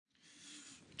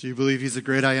Do you believe he's the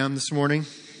great I am this morning?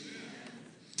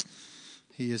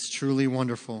 He is truly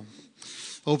wonderful.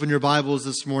 Open your Bibles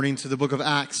this morning to the book of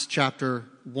Acts chapter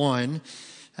 1.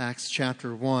 Acts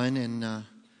chapter 1. And man,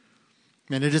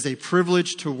 it is a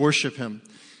privilege to worship him.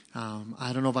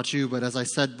 I don't know about you, but as I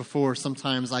said before,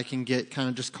 sometimes I can get kind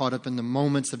of just caught up in the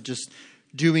moments of just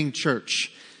doing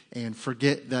church and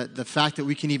forget that the fact that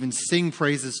we can even sing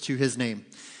praises to his name.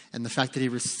 And the fact that he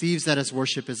receives that as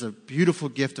worship is a beautiful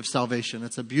gift of salvation.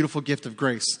 It's a beautiful gift of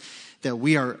grace that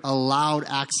we are allowed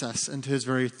access into his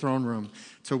very throne room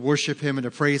to worship him and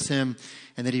to praise him,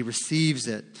 and that he receives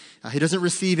it. He doesn't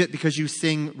receive it because you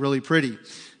sing really pretty.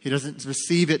 He doesn't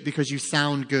receive it because you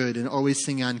sound good and always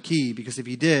sing on key, because if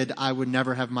he did, I would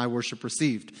never have my worship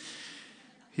received.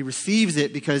 He receives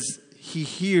it because he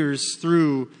hears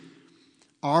through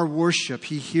our worship,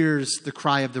 he hears the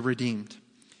cry of the redeemed.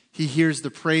 He hears the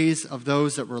praise of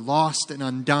those that were lost and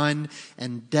undone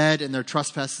and dead in their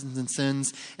trespasses and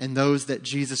sins, and those that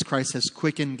Jesus Christ has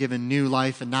quickened, given new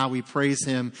life, and now we praise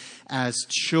him as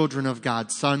children of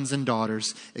God, sons and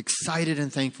daughters, excited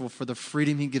and thankful for the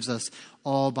freedom he gives us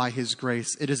all by his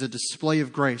grace. It is a display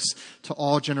of grace to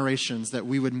all generations that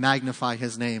we would magnify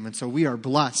his name. And so we are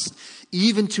blessed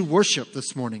even to worship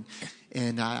this morning.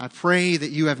 And I pray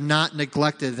that you have not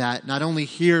neglected that, not only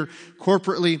here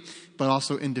corporately, but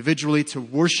also individually, to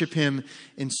worship him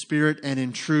in spirit and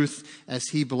in truth as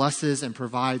he blesses and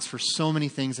provides for so many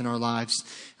things in our lives.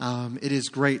 It is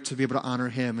great to be able to honor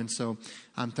him. And so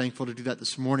I'm thankful to do that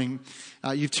this morning.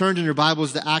 You've turned in your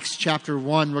Bibles to Acts chapter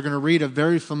 1. We're going to read a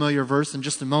very familiar verse in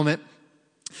just a moment.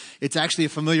 It's actually a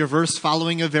familiar verse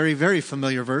following a very, very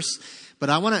familiar verse. But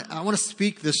I want to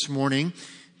speak this morning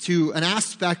to an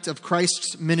aspect of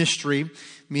Christ's ministry,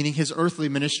 meaning his earthly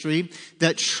ministry,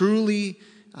 that truly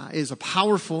is a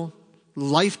powerful,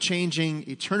 life-changing,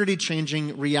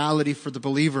 eternity-changing reality for the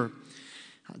believer.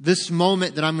 This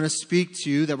moment that I'm going to speak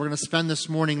to, that we're going to spend this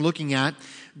morning looking at,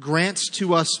 grants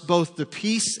to us both the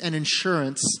peace and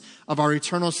assurance of our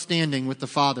eternal standing with the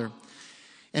Father.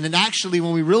 And it actually,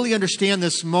 when we really understand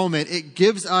this moment, it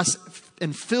gives us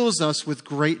and fills us with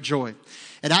great joy.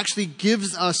 It actually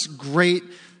gives us great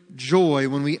joy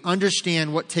when we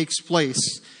understand what takes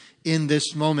place in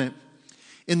this moment.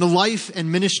 In the life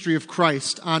and ministry of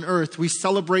Christ on earth, we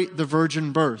celebrate the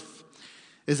virgin birth.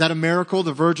 Is that a miracle,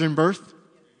 the virgin birth?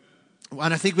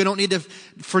 And I think we don't need to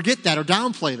forget that or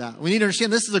downplay that. We need to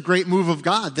understand this is a great move of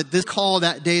God, that this call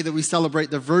that day that we celebrate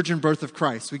the virgin birth of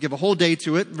Christ. We give a whole day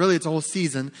to it. Really, it's a whole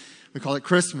season. We call it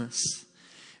Christmas.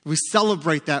 We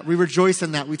celebrate that. We rejoice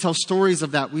in that. We tell stories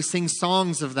of that. We sing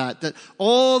songs of that. That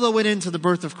all that went into the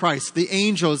birth of Christ. The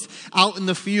angels out in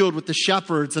the field with the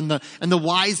shepherds and the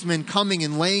wise men coming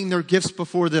and laying their gifts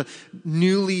before the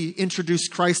newly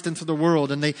introduced Christ into the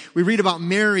world. And we read about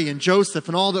Mary and Joseph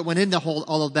and all that went into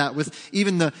all of that, with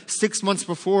even the 6 months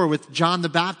before with John the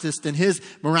Baptist and his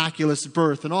miraculous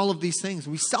birth and all of these things.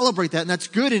 We celebrate that, and that's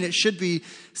good, and it should be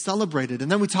celebrated.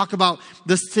 And then we talk about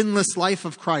the sinless life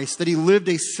of Christ, that he lived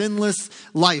a sinless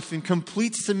life in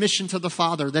complete submission to the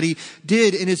Father, that he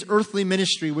did in his earthly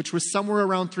ministry, which was somewhere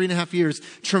around 3.5 years,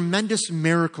 tremendous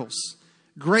miracles,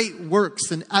 great works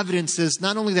and evidences,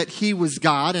 not only that he was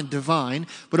God and divine,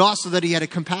 but also that he had a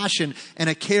compassion and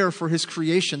a care for his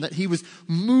creation, that he was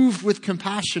moved with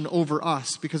compassion over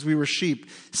us because we were sheep,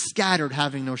 scattered,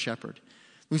 having no shepherd.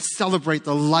 We celebrate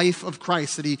the life of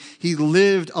Christ, that he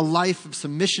lived a life of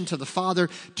submission to the Father,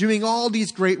 doing all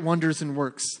these great wonders and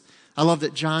works. I love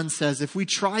that John says, if we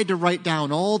tried to write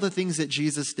down all the things that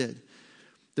Jesus did,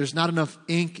 there's not enough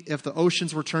ink if the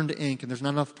oceans were turned to ink, and there's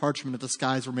not enough parchment if the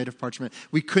skies were made of parchment.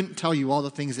 We couldn't tell you all the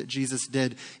things that Jesus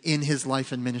did in his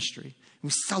life and ministry.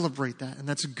 We celebrate that, and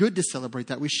that's good to celebrate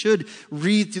that. We should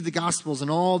read through the Gospels and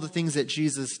all the things that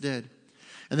Jesus did.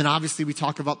 And then obviously we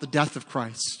talk about the death of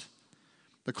Christ.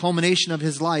 The culmination of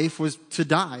his life was to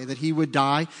die, that he would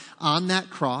die on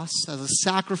that cross as a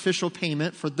sacrificial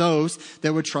payment for those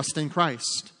that would trust in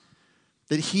Christ.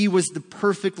 That he was the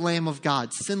perfect Lamb of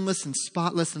God, sinless and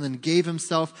spotless, and then gave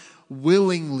himself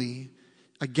willingly,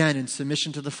 again in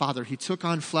submission to the Father. He took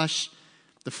on flesh,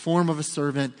 the form of a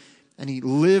servant, and he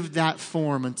lived that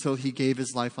form until he gave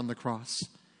his life on the cross.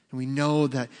 And we know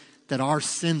that our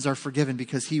sins are forgiven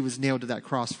because he was nailed to that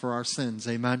cross for our sins.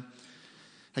 Amen.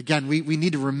 Again, we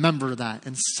need to remember that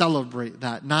and celebrate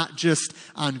that, not just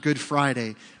on Good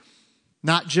Friday,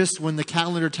 not just when the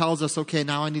calendar tells us, okay,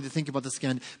 now I need to think about this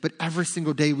again, but every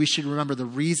single day we should remember the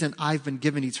reason I've been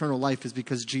given eternal life is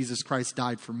because Jesus Christ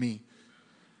died for me.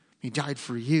 He died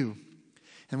for you.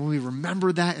 And when we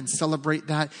remember that and celebrate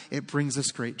that, it brings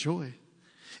us great joy.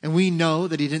 And we know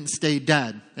that he didn't stay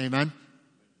dead. Amen.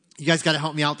 You guys got to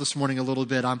help me out this morning a little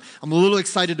bit. I'm a little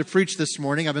excited to preach this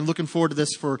morning. I've been looking forward to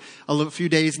this for a few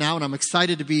days now, and I'm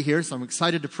excited to be here. So I'm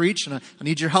excited to preach, and I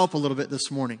need your help a little bit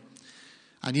this morning.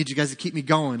 I need you guys to keep me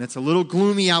going. It's a little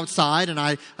gloomy outside, and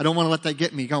I don't want to let that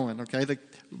get me going, okay? The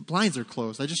blinds are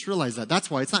closed. I just realized that.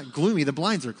 That's why it's not gloomy. The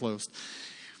blinds are closed.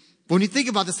 But when you think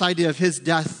about this idea of his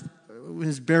death,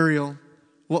 his burial,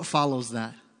 what follows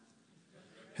that?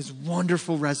 His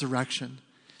wonderful resurrection.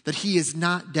 That he is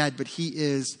not dead, but he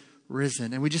is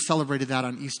risen. And we just celebrated that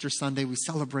on Easter Sunday. We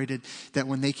celebrated that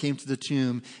when they came to the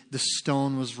tomb, the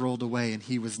stone was rolled away and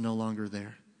he was no longer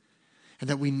there. And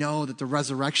that we know that the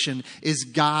resurrection is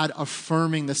God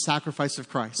affirming the sacrifice of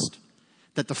Christ.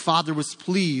 That the Father was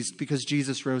pleased because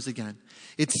Jesus rose again.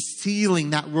 It's sealing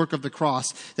that work of the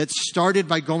cross that started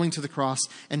by going to the cross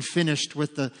and finished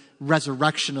with the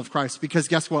resurrection of Christ. Because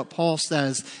guess what? Paul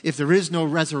says, if there is no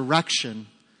resurrection,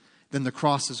 then the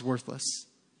cross is worthless.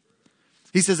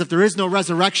 He says if there is no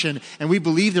resurrection, and we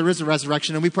believe there is a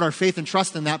resurrection, and we put our faith and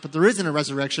trust in that, but there isn't a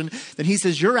resurrection, then he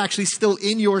says you're actually still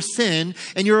in your sin,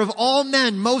 and you're of all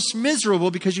men most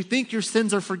miserable because you think your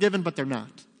sins are forgiven, but they're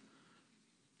not.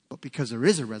 But because there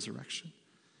is a resurrection,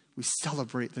 we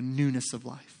celebrate the newness of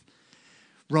life.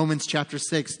 Romans chapter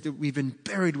 6, that we've been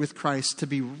buried with Christ to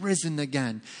be risen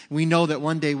again. We know that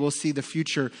one day we'll see the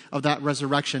future of that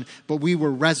resurrection, but we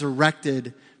were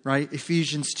resurrected, right?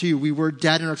 Ephesians 2, we were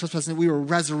dead in our trespasses, and we were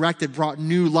resurrected, brought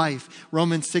new life.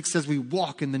 Romans 6 says we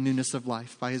walk in the newness of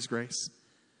life by his grace.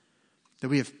 That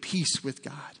we have peace with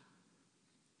God.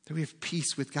 That we have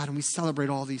peace with God, and we celebrate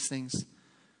all these things.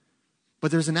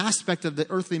 But there's an aspect of the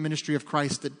earthly ministry of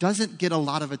Christ that doesn't get a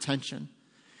lot of attention.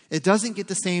 It doesn't get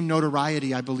the same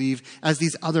notoriety, I believe, as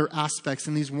these other aspects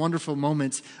and these wonderful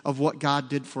moments of what God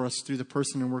did for us through the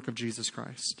person and work of Jesus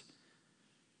Christ.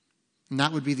 And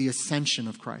that would be the ascension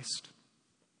of Christ.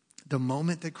 The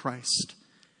moment that Christ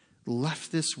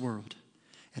left this world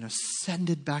and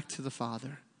ascended back to the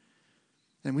Father.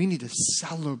 And we need to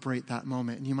celebrate that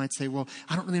moment. And you might say, well,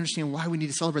 I don't really understand why we need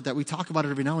to celebrate that. We talk about it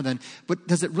every now and then. But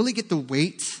does it really get the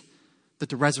weight that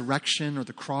the resurrection or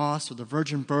the cross or the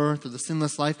virgin birth or the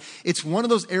sinless life? It's one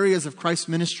of those areas of Christ's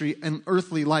ministry and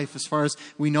earthly life as far as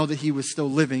we know that he was still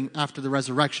living after the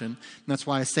resurrection. And that's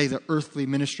why I say the earthly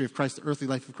ministry of Christ, the earthly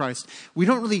life of Christ. We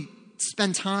don't really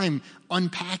spend time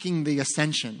unpacking the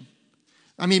ascension.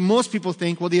 I mean, most people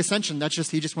think, well, the ascension, that's just,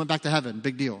 he just went back to heaven.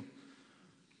 Big deal.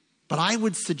 But I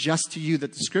would suggest to you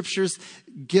that the scriptures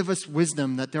give us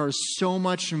wisdom that there is so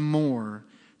much more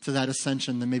to that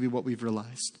ascension than maybe what we've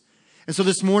realized. And so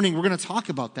this morning, we're going to talk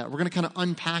about that. We're going to kind of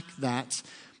unpack that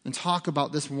and talk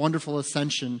about this wonderful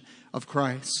ascension of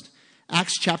Christ.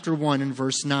 Acts chapter 1 and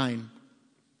verse 9.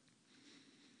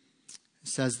 It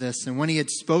says this, and when he had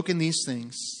spoken these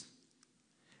things,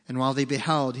 and while they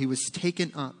beheld, he was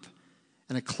taken up,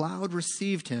 and a cloud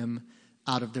received him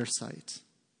out of their sight.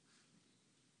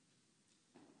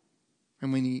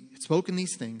 And when he had spoken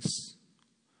these things,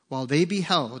 while they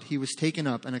beheld, he was taken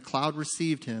up, and a cloud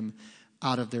received him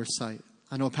out of their sight.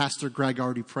 I know Pastor Greg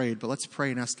already prayed, but let's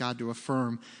pray and ask God to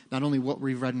affirm not only what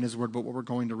we've read in his word, but what we're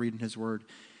going to read in his word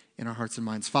in our hearts and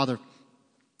minds. Father,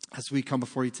 as we come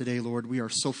before you today, Lord, we are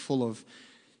so full of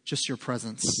just your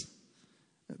presence.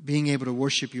 Being able to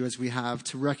worship you as we have,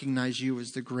 to recognize you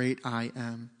as the great I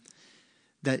am.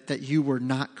 That you were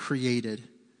not created,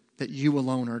 that you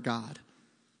alone are God.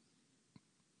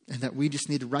 And that we just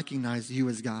need to recognize you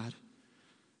as God.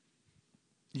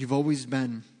 You've always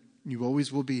been, you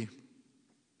always will be.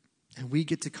 And we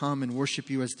get to come and worship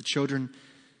you as the children,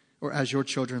 or as your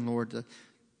children, Lord,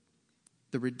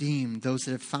 the redeemed, those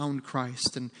that have found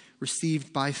Christ and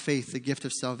received by faith the gift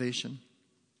of salvation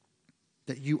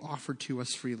that you offered to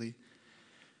us freely.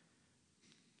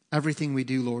 Everything we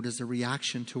do, Lord, is a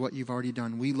reaction to what you've already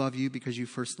done. We love you because you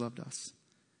first loved us.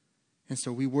 And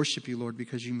so we worship you, Lord,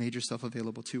 because you made yourself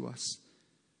available to us.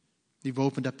 You've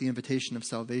opened up the invitation of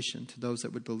salvation to those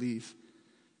that would believe.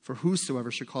 For whosoever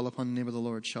should call upon the name of the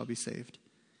Lord shall be saved.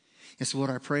 And so, Lord,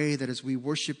 I pray that as we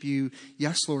worship you,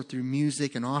 yes, Lord, through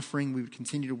music and offering, we would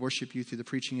continue to worship you through the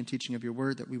preaching and teaching of your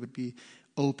word, that we would be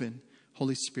open,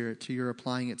 Holy Spirit, to your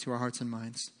applying it to our hearts and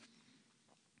minds.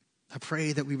 I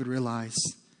pray that we would realize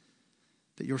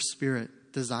that your Spirit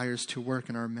desires to work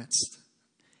in our midst.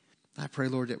 I pray,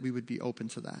 Lord, that we would be open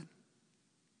to that.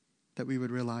 That we would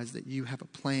realize that you have a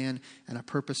plan and a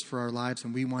purpose for our lives,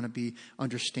 and we want to be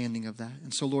understanding of that.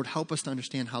 And so, Lord, help us to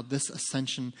understand how this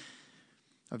ascension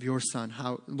of your Son,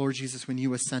 how, Lord Jesus, when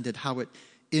you ascended, how it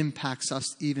impacts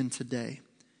us even today,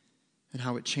 and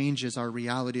how it changes our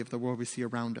reality of the world we see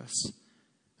around us.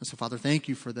 And so, Father, thank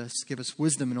you for this. Give us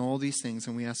wisdom in all these things,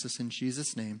 and we ask this in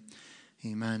Jesus' name.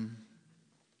 Amen.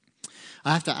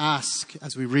 I have to ask,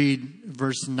 as we read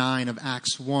verse 9 of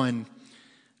Acts 1,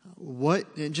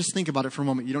 and just think about it for a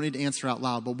moment. You don't need to answer out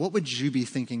loud, but what would you be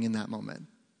thinking in that moment?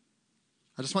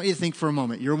 I just want you to think for a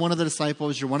moment. You're one of the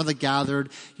disciples. You're one of the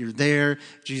gathered. You're there.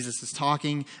 Jesus is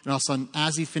talking. And all of a sudden,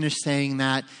 as he finished saying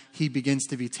that, he begins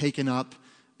to be taken up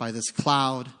by this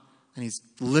cloud. And he's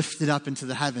lifted up into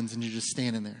the heavens. And you're just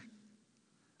standing there.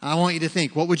 I want you to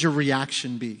think, what would your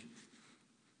reaction be?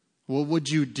 What would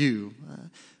you do?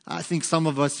 I think some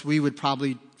of us, we would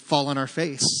probably fall on our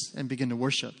face and begin to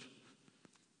worship.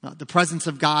 The presence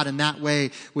of God in that way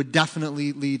would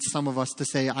definitely lead some of us to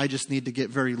say, I just need to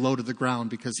get very low to the ground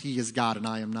because he is God and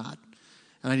I am not.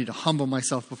 And I need to humble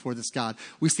myself before this God.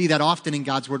 We see that often in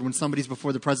God's word when somebody's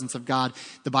before the presence of God.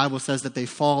 The Bible says that they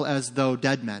fall as though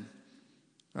dead men.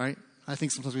 Right? I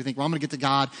think sometimes we think, well, I'm going to get to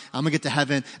God, I'm going to get to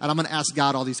heaven, and I'm going to ask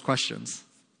God all these questions.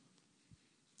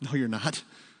 No, you're not.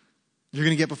 You're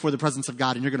going to get before the presence of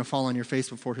God and you're going to fall on your face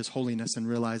before his holiness and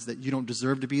realize that you don't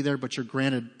deserve to be there, but you're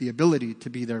granted the ability to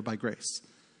be there by grace.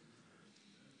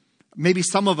 Maybe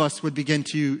some of us would begin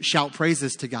to shout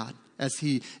praises to God as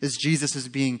Jesus is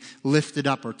being lifted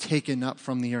up or taken up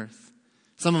from the earth.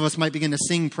 Some of us might begin to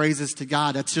sing praises to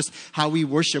God. That's just how we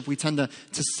worship. We tend to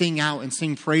sing out and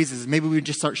sing praises. Maybe we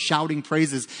just start shouting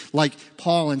praises like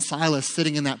Paul and Silas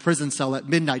sitting in that prison cell at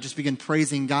midnight, just begin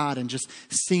praising God and just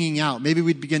singing out. Maybe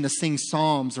we'd begin to sing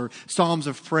psalms or psalms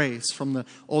of praise from the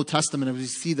Old Testament as we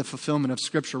see the fulfillment of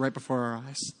Scripture right before our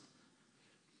eyes.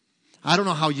 I don't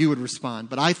know how you would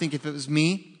respond, but I think if it was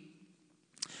me,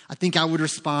 I think I would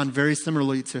respond very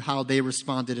similarly to how they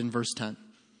responded in verse 10.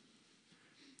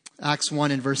 Acts 1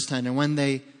 and verse 10.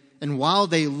 And while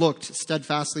they looked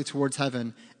steadfastly towards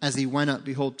heaven, as he went up,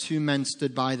 behold, 2 men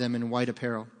stood by them in white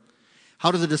apparel. How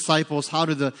do the disciples, how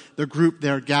do the group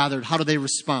there gathered, how do they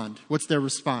respond? What's their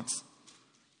response?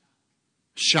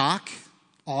 Shock?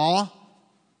 Awe?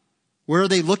 Where are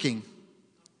they looking?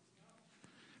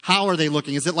 How are they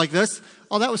looking? Is it like this?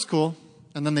 Oh, that was cool.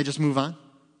 And then they just move on?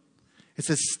 It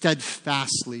says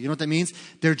steadfastly. You know what that means?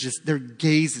 Their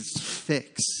gaze is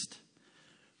fixed.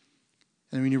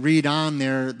 And when you read on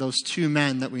there, those 2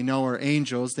 men that we know are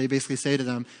angels, they basically say to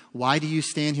them, why do you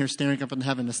stand here staring up in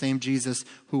heaven? The same Jesus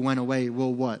who went away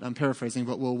will what? I'm paraphrasing,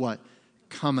 but will what?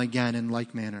 Come again in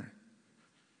like manner.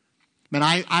 Man,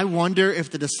 I wonder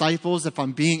if the disciples, if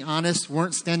I'm being honest,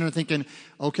 weren't standing there thinking,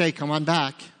 okay, come on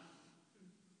back.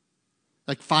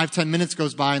 Like 5-10 minutes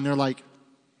goes by and they're like,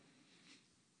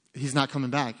 he's not coming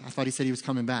back. I thought he said he was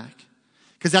coming back.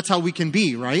 Because that's how we can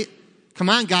be, right? Come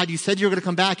on, God, you said you were going to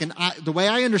come back. And the way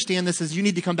I understand this is you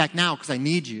need to come back now because I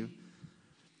need you.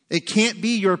 It can't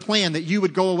be your plan that you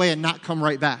would go away and not come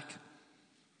right back.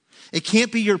 It can't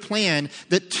be your plan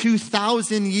that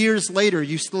 2,000 years later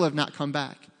you still have not come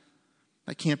back.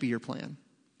 That can't be your plan.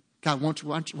 God, why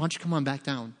don't you come on back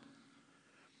down?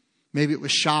 Maybe it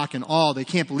was shock and awe. They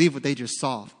can't believe what they just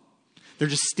saw. They're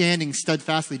just standing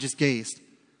steadfastly, just gazed.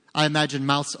 I imagine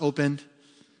mouths opened,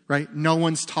 right? No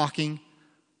one's talking.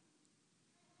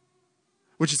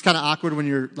 Which is kind of awkward when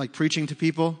you're like preaching to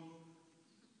people.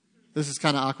 This is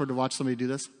kind of awkward to watch somebody do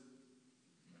this.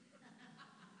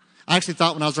 I actually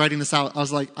thought when I was writing this out,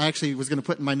 I actually was going to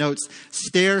put in my notes,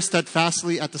 stare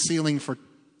steadfastly at the ceiling for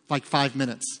like 5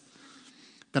 minutes.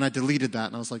 Then I deleted that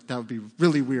and I was like, that would be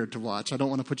really weird to watch. I don't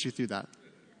want to put you through that.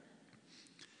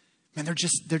 Man, they're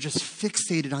just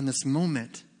fixated on this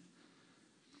moment.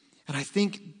 And I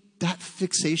think that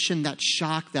fixation, that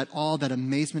shock, that awe, that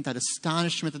amazement, that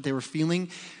astonishment that they were feeling,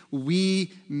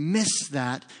 we miss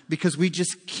that because we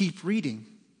just keep reading.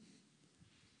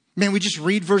 Man, we just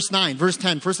read verse 9, verse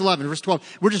 10, verse 11, verse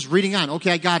 12. We're just reading on.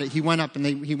 Okay, I got it. He went up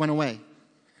and he went away.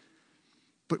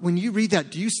 But when you read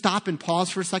that, do you stop and pause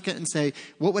for a second and say,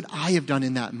 what would I have done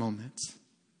in that moment?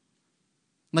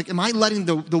 Like, am I letting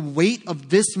the weight of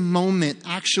this moment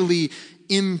actually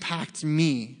impact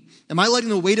me? Am I letting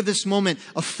the weight of this moment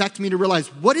affect me to realize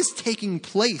what is taking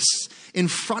place in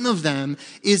front of them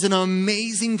is an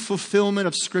amazing fulfillment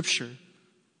of Scripture?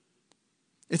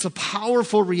 It's a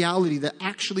powerful reality that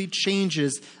actually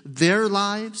changes their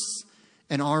lives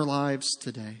and our lives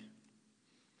today.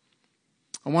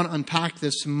 I want to unpack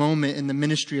this moment in the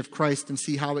ministry of Christ and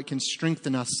see how it can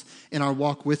strengthen us in our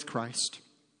walk with Christ.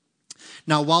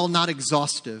 Now, while not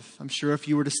exhaustive, I'm sure if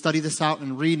you were to study this out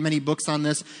and read many books on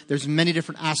this, there's many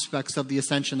different aspects of the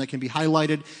Ascension that can be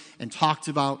highlighted and talked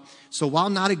about. So while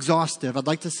not exhaustive, I'd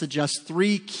like to suggest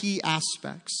 3 key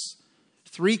aspects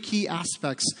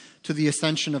to the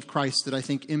Ascension of Christ that I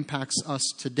think impacts us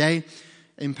today,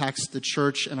 impacts the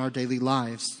church and our daily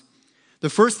lives. The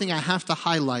first thing I have to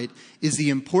highlight is the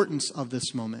importance of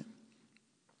this moment.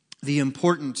 The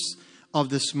importance of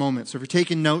this moment. So if you're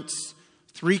taking notes,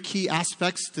 Three key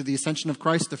aspects to the ascension of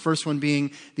Christ. The first one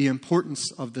being the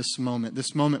importance of this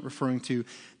moment referring to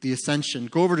the ascension.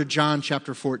 Go over to John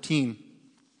chapter 14.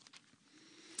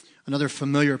 Another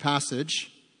familiar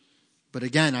passage. But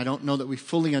again, I don't know that we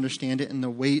fully understand it in the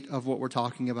weight of what we're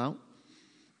talking about.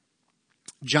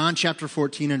 John chapter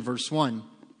 14 and verse 1.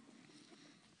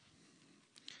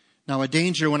 Now, a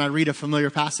danger when I read a familiar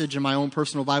passage in my own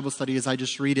personal Bible study is I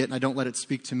just read it and I don't let it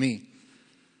speak to me.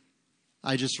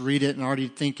 I just read it and already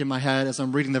think in my head as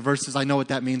I'm reading the verses, I know what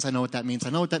that means, I know what that means, I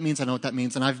know what that means, I know what that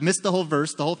means. And I've missed the whole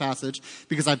verse, the whole passage,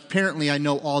 because apparently I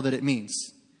know all that it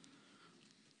means.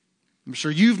 I'm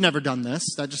sure you've never done this.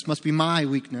 That just must be my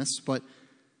weakness. But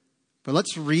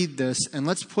let's read this and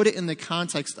let's put it in the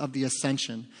context of the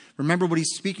ascension. Remember, what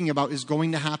he's speaking about is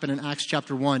going to happen in Acts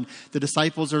chapter 1. The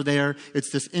disciples are there.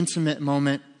 It's this intimate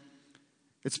moment.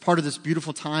 It's part of this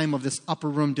beautiful time of this upper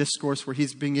room discourse where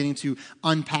he's beginning to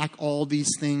unpack all these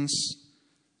things.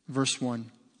 Verse 1.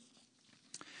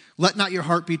 Let not your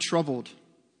heart be troubled.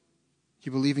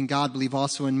 You believe in God, believe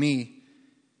also in me.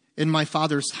 In my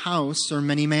Father's house are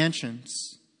many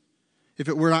mansions. If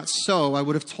it were not so, I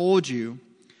would have told you,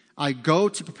 I go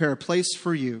to prepare a place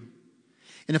for you.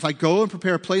 And if I go and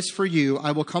prepare a place for you,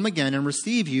 I will come again and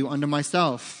receive you unto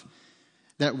myself,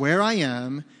 that where I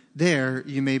am, there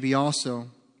you may be also.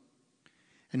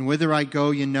 And whither I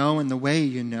go you know, and the way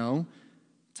you know.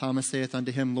 Thomas saith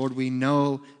unto him, Lord, we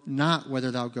know not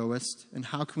whither thou goest, and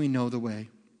how can we know the way?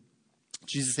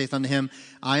 Jesus saith unto him,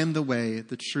 I am the way,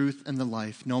 the truth, and the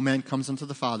life. No man comes unto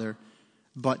the Father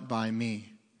but by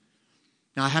me.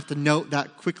 Now I have to note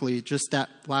that quickly, just that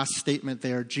last statement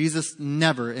there. Jesus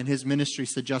never in his ministry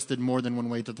suggested more than one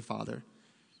way to the Father.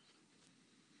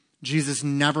 Jesus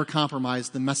never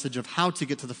compromised the message of how to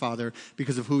get to the Father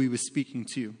because of who he was speaking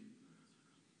to.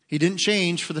 He didn't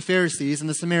change for the Pharisees and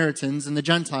the Samaritans and the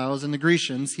Gentiles and the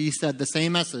Grecians. He said the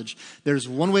same message. There's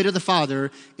one way to the Father.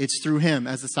 It's through him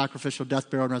as the sacrificial death,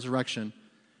 burial, and resurrection.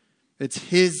 It's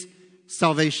his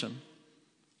salvation.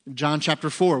 In John chapter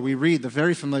 4, we read the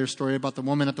very familiar story about the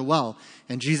woman at the well.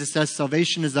 And Jesus says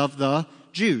salvation is of the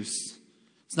Jews.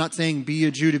 It's not saying be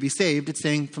a Jew to be saved. It's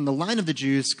saying from the line of the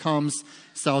Jews comes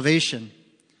salvation.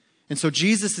 And so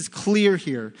Jesus is clear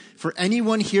here. For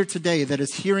anyone here today that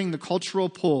is hearing the cultural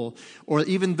pull or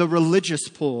even the religious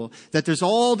pull, that there's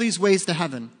all these ways to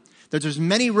heaven, that there's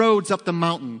many roads up the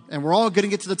mountain, and we're all going to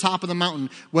get to the top of the mountain,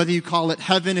 whether you call it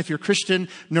heaven if you're Christian,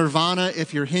 nirvana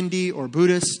if you're Hindi or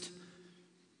Buddhist,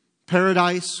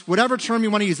 paradise, whatever term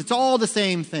you want to use, it's all the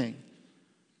same thing.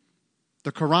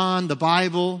 The Quran, the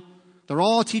Bible, they're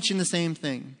all teaching the same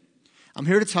thing. I'm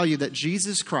here to tell you that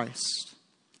Jesus Christ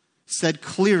said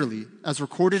clearly, as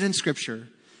recorded in Scripture,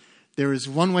 there is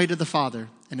one way to the Father,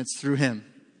 and it's through him.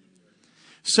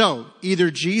 So, either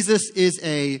Jesus is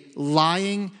a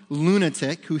lying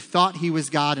lunatic who thought he was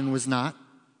God and was not,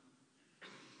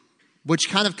 which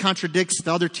kind of contradicts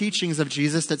the other teachings of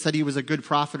Jesus that said he was a good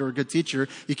prophet or a good teacher.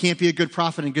 You can't be a good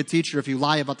prophet and good teacher if you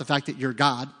lie about the fact that you're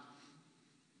God.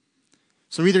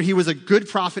 So either he was a good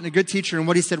prophet and a good teacher and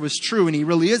what he said was true and he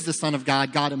really is the Son of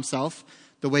God, God himself,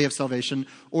 the way of salvation,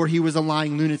 or he was a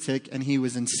lying lunatic and he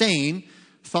was insane,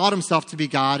 thought himself to be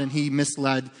God, and he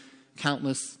misled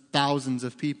countless thousands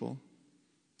of people.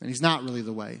 And he's not really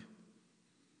the way.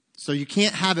 So you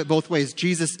can't have it both ways.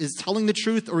 Jesus is telling the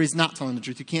truth or he's not telling the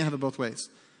truth. You can't have it both ways.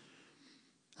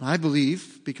 And I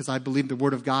believe, because I believe the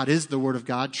Word of God is the Word of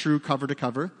God, true cover to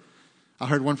cover. I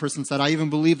heard one person said, I even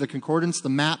believe the concordance, the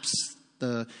maps,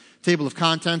 the table of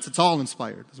contents, it's all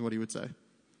inspired, is what he would say.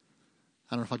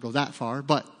 I don't know if I'd go that far,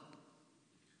 but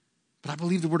I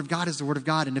believe the Word of God is the Word of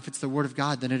God, and if it's the Word of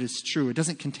God, then it is true. It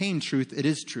doesn't contain truth, it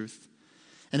is truth.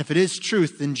 And if it is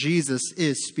truth, then Jesus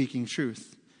is speaking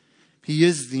truth. He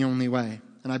is the only way.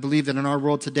 And I believe that in our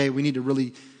world today, we need to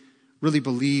really, really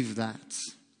believe that.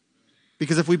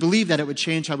 Because if we believe that, it would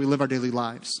change how we live our daily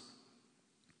lives.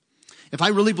 If I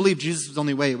really believe Jesus was the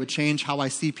only way, it would change how I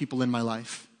see people in my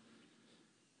life.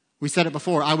 We said it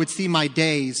before, I would see my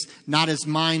days not as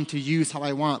mine to use how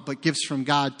I want, but gifts from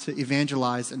God to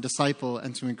evangelize and disciple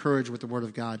and to encourage with the Word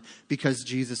of God, because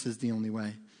Jesus is the only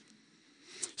way.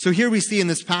 So here we see in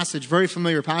this passage, very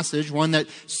familiar passage, one that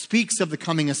speaks of the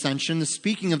coming ascension,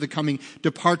 speaking of the coming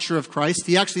departure of Christ.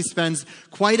 He actually spends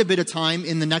quite a bit of time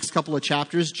in the next couple of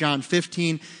chapters, John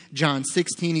 15, John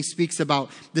 16. He speaks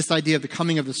about this idea of the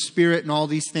coming of the Spirit and all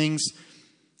these things.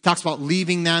 He talks about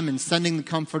leaving them and sending the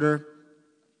Comforter.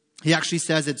 He actually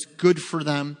says it's good for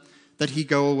them that he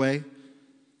go away.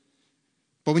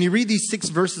 But when you read these 6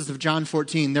 verses of John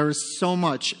 14, there is so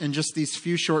much in just these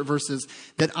few short verses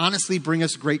that honestly bring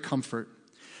us great comfort.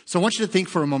 So I want you to think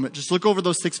for a moment. Just look over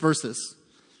those 6 verses.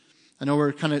 I know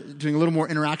we're kind of doing a little more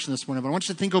interaction this morning, but I want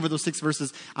you to think over those 6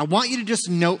 verses. I want you to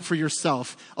just note for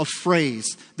yourself a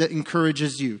phrase that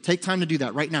encourages you. Take time to do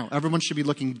that right now. Everyone should be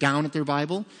looking down at their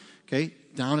Bible, okay?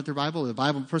 Down at their Bible, the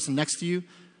Bible person next to you,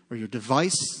 or your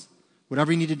device,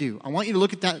 whatever you need to do. I want you to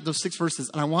look at those 6 verses,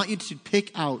 and I want you to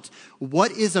pick out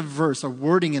what is a verse, a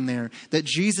wording in there that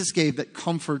Jesus gave that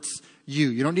comforts you.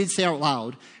 You don't need to say it out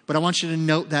loud, but I want you to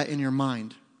note that in your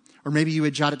mind. Or maybe you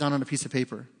would jot it down on a piece of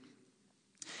paper.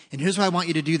 And here's why I want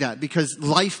you to do that, because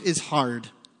life is hard.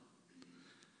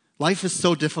 Life is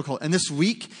so difficult. And this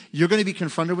week, you're going to be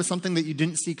confronted with something that you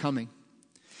didn't see coming.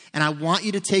 And I want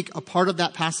you to take a part of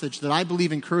that passage that I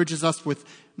believe encourages us with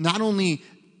not only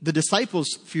the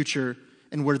disciples' future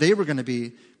and where they were going to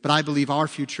be, but I believe our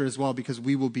future as well, because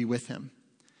we will be with him.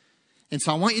 And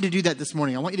so I want you to do that this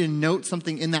morning. I want you to note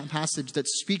something in that passage that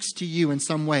speaks to you in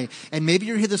some way. And maybe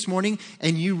you're here this morning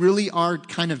and you really are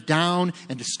kind of down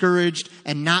and discouraged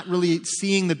and not really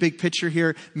seeing the big picture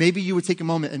here. Maybe you would take a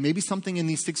moment and maybe something in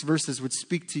these 6 verses would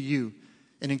speak to you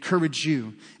and encourage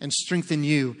you and strengthen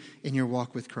you in your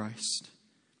walk with Christ.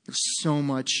 There's so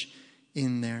much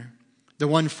in there. The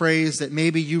one phrase that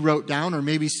maybe you wrote down or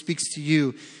maybe speaks to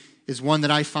you is one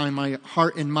that I find my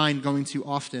heart and mind going to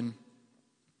often.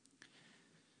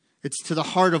 It's to the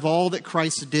heart of all that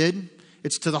Christ did.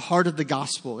 It's to the heart of the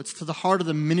gospel. It's to the heart of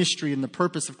the ministry and the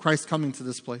purpose of Christ coming to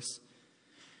this place.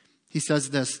 He says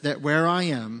this, that where I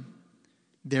am,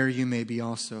 there you may be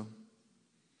also.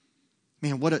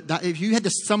 Man, if you had to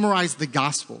summarize the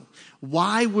gospel,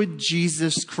 why would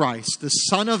Jesus Christ, the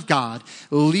Son of God,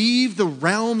 leave the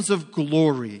realms of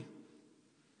glory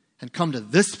and come to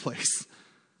this place?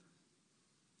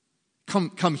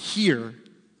 Come here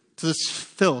to this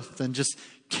filth and just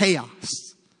chaos.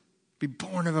 Be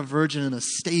born of a virgin in a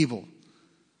stable.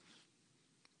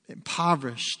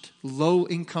 Impoverished,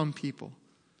 low-income people.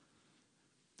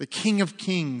 The King of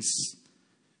Kings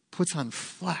puts on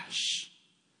flesh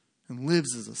and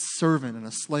lives as a servant and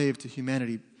a slave to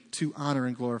humanity to honor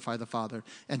and glorify the Father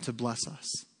and to bless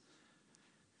us.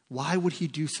 Why would he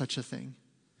do such a thing?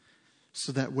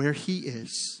 So that where he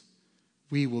is,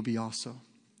 we will be also.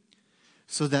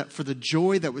 So that for the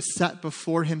joy that was set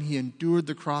before him, he endured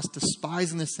the cross,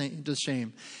 despising the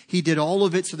shame. He did all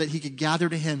of it so that he could gather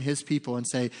to him his people and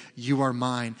say, you are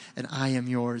mine and I am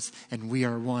yours and we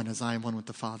are one as I am one with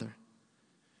the Father.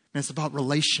 And it's about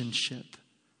relationship.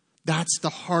 That's the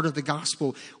heart of the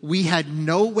gospel. We had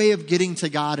no way of getting to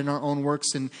God in our own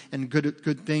works and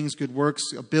good things, good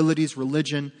works, abilities,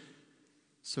 religion.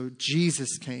 So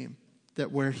Jesus came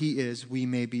that where he is, we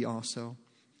may be also.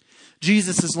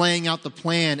 Jesus is laying out the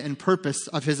plan and purpose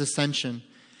of his ascension,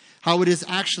 how it is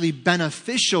actually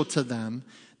beneficial to them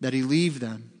that he leave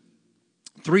them.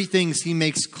 3 things he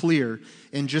makes clear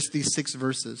in just these 6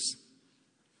 verses.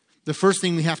 The first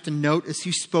thing we have to note is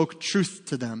he spoke truth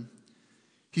to them.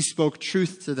 He spoke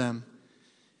truth to them.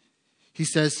 He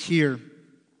says here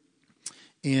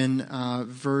in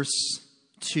verse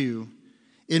 2,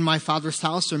 in my Father's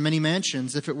house are many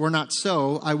mansions. If it were not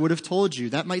so, I would have told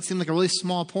you. That might seem like a really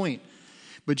small point.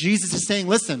 But Jesus is saying,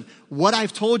 listen, what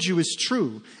I've told you is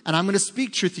true, and I'm going to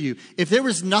speak truth to you. If there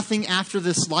was nothing after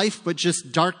this life but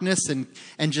just darkness and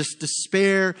just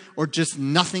despair or just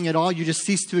nothing at all, you just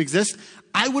cease to exist,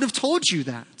 I would have told you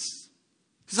that.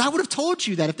 Because I would have told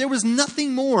you that. If there was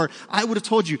nothing more, I would have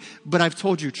told you. But I've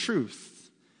told you truth.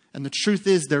 And the truth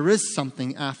is there is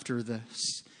something after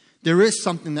this. There is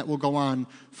something that will go on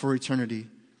for eternity.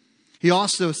 He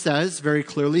also says very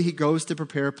clearly he goes to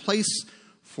prepare a place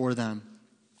for them.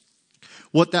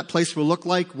 What that place will look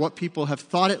like, what people have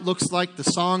thought it looks like, the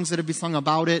songs that have been sung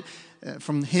about it,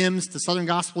 from hymns to Southern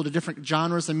gospel to different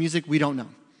genres of music, we don't know.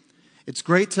 It's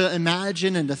great to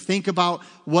imagine and to think about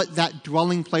what that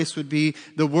dwelling place would be.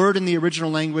 The word in the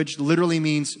original language literally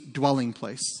means dwelling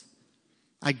place.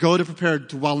 I go to prepare a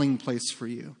dwelling place for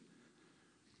you.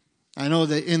 I know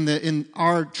that in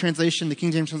our translation, the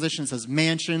King James translation says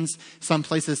mansions. Some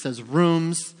places says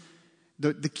rooms.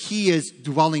 The key is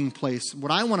dwelling place.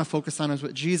 What I want to focus on is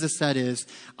what Jesus said is,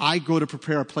 I go to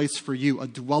prepare a place for you, a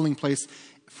dwelling place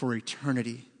for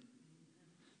eternity.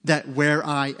 That where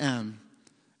I am,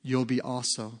 you'll be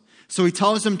also. So he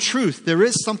tells them truth. There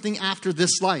is something after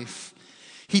this life.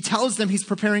 He tells them he's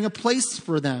preparing a place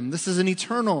for them. This is an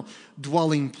eternal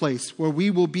dwelling place where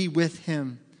we will be with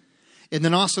him. And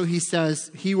then also he says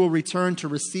he will return to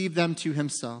receive them to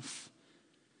himself.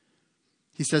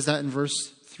 He says that in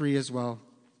verse 3 as well.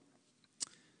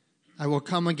 I will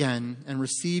come again and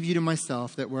receive you to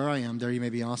myself, that where I am, there you may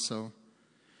be also.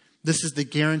 This is the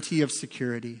guarantee of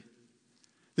security.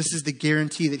 This is the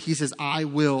guarantee that he says, I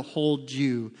will hold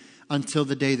you until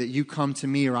the day that you come to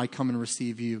me or I come and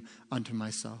receive you unto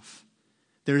myself.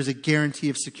 There is a guarantee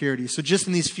of security. So just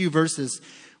in these few verses,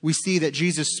 we see that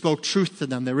Jesus spoke truth to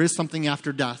them. There is something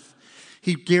after death.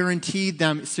 He guaranteed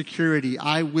them security.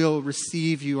 I will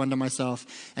receive you unto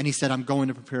myself. And he said, I'm going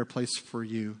to prepare a place for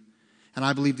you. And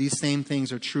I believe these same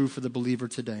things are true for the believer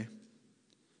today.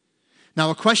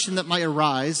 Now, a question that might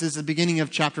arise is the beginning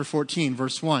of chapter 14,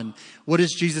 verse 1. What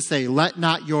does Jesus say? Let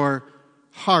not your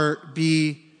heart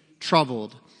be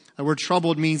troubled. The word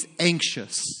troubled means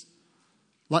anxious.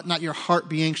 Let not your heart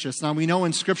be anxious. Now, we know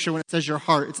in Scripture when it says your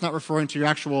heart, it's not referring to your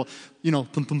actual,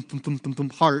 thump, thump, thump, thump, thump,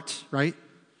 thump, heart, right?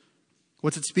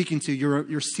 What's it speaking to?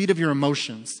 Your seat of your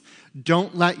emotions.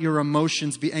 Don't let your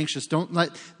emotions be anxious. Don't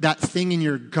let that thing in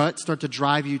your gut start to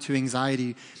drive you to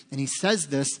anxiety. And he says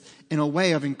this in a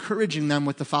way of encouraging them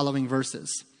with the following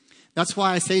verses. That's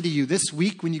why I say to you, this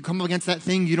week, when you come up against that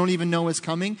thing you don't even know is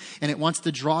coming, and it wants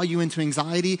to draw you into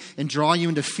anxiety and draw you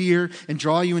into fear and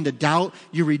draw you into doubt,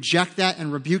 you reject that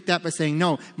and rebuke that by saying,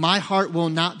 no, my heart will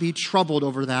not be troubled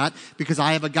over that because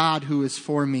I have a God who is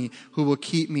for me, who will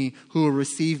keep me, who will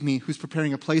receive me, who's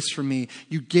preparing a place for me.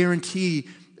 You're guaranteed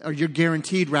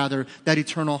that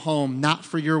eternal home, not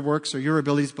for your works or your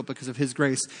abilities, but because of his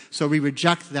grace. So we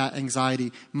reject that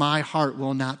anxiety. My heart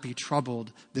will not be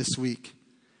troubled this week.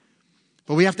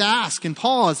 But we have to ask and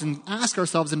pause and ask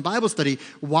ourselves in Bible study,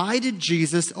 why did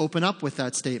Jesus open up with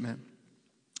that statement?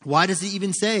 Why does he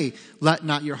even say, let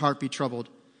not your heart be troubled?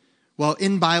 Well,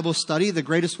 in Bible study, the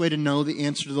greatest way to know the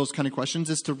answer to those kind of questions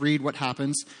is to read what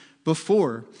happens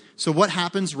before. So what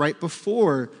happens right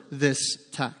before this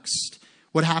text?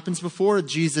 What happens before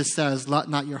Jesus says, let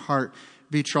not your heart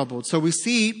be troubled? So we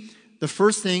see the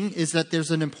first thing is that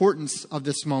there's an importance of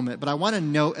this moment. But I want to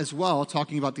note as well,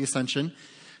 talking about the Ascension,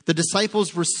 the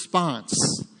disciples' response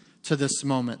to this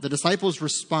moment. The disciples'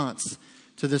 response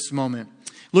to this moment.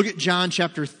 Look at John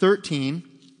chapter 13,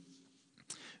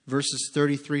 verses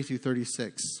 33 through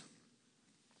 36.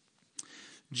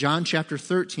 John chapter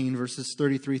 13, verses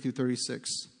 33 through 36.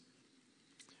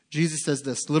 Jesus says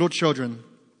this, little children,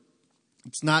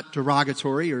 it's not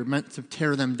derogatory or meant to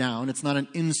tear them down. It's not an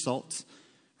insult,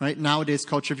 right? Nowadays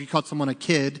culture, if you call someone a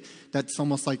kid, that's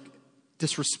almost like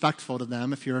disrespectful to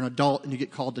them if you're an adult and you get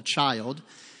called a child.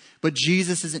 But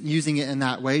Jesus isn't using it in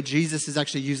that way. Jesus is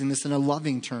actually using this in a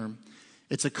loving term.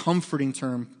 It's a comforting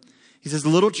term. He says,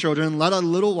 little children, let a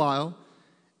little while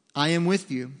I am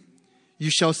with you. You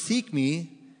shall seek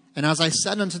me. And as I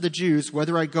said unto the Jews,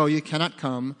 whither I go, you cannot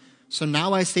come. So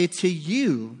now I say to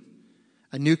you,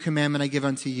 a new commandment I give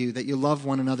unto you, that you love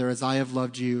one another as I have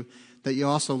loved you, that you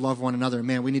also love one another.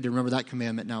 Man, we need to remember that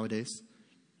commandment nowadays.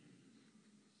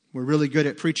 We're really good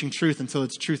at preaching truth until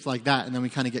it's truth like that, and then we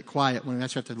kind of get quiet when we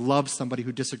actually have to love somebody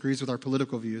who disagrees with our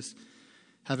political views.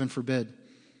 Heaven forbid.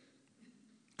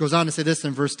 Goes on to say this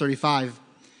in verse 35.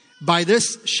 By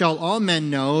this shall all men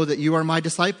know that you are my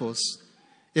disciples,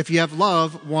 if you have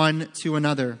love one to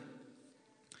another.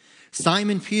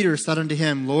 Simon Peter said unto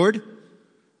him, Lord,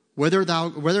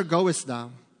 whither goest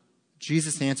thou?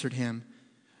 Jesus answered him,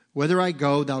 Whither I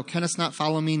go, thou canst not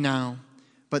follow me now,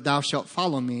 but thou shalt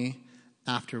follow me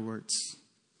afterwards.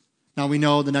 Now we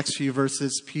know the next few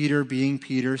verses, Peter being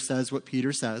Peter says what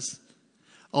Peter says.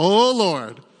 Oh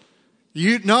Lord,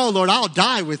 Lord, I'll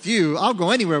die with you. I'll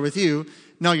go anywhere with you.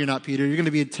 No, you're not, Peter. You're going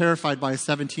to be terrified by a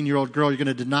 17-year-old girl. You're going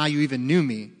to deny you even knew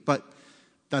me. But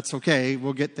that's okay.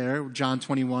 We'll get there. John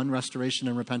 21, restoration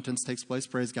and repentance takes place.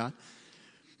 Praise God.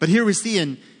 But here we see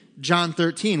in John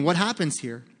 13, what happens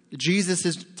here? Jesus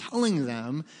is telling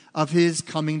them of his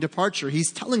coming departure.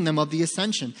 He's telling them of the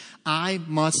ascension. I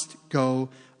must go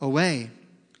away.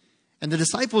 And the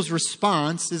disciples'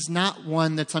 response is not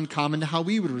one that's uncommon to how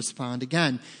we would respond.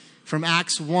 Again, from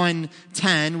Acts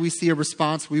 1:10, we see a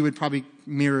response. We would probably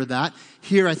mirror that.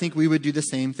 Here, I think we would do the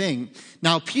same thing.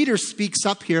 Now, Peter speaks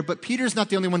up here, but Peter's not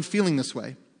the only one feeling this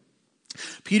way.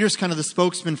 Peter's kind of the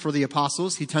spokesman for the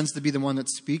apostles. He tends to be the one that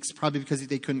speaks, probably because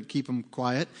they couldn't keep him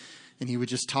quiet. And he would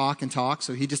just talk and talk.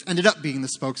 So he just ended up being the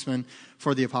spokesman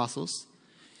for the apostles.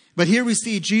 But here we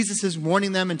see Jesus is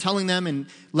warning them and telling them and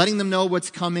letting them know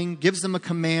what's coming. Gives them a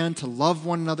command to love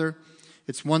one another.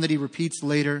 It's one that he repeats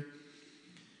later.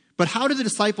 But how do the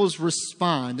disciples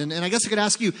respond? And I guess I could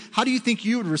ask you, how do you think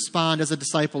you would respond as a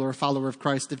disciple or a follower of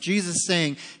Christ? If Jesus is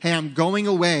saying, hey, I'm going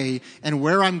away, and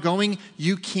where I'm going,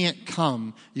 you can't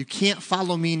come. You can't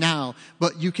follow me now,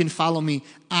 but you can follow me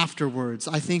afterwards.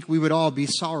 I think we would all be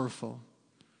sorrowful.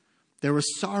 There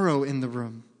was sorrow in the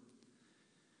room.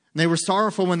 And they were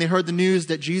sorrowful when they heard the news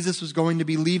that Jesus was going to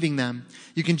be leaving them.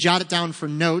 You can jot it down for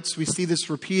notes. We see this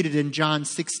repeated in John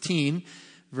 16,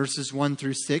 verses 1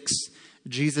 through 6.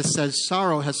 Jesus says,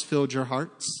 sorrow has filled your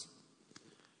hearts.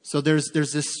 So there's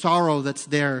this sorrow that's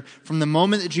there. From the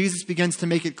moment that Jesus begins to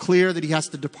make it clear that he has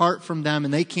to depart from them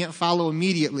and they can't follow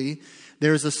immediately,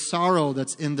 there's a sorrow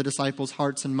that's in the disciples'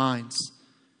 hearts and minds.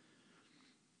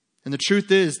 And the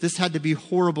truth is, this had to be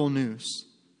horrible news.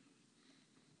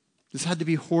 This had to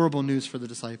be horrible news for the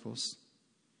disciples.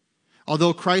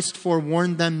 Although Christ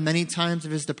forewarned them many times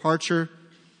of his departure,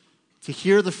 to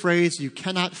hear the phrase, "You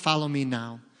cannot follow me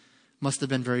now," must have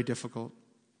been very difficult.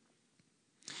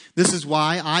 This is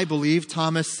why I believe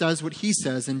Thomas says what he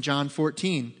says in John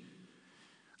 14.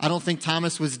 I don't think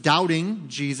Thomas was doubting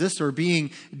Jesus or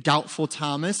being doubtful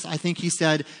Thomas. I think he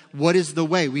said, "What is the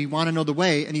way? We want to know the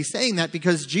way." And he's saying that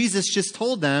because Jesus just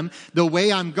told them, "The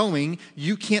way I'm going,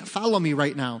 you can't follow me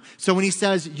right now." So when he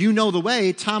says, "You know the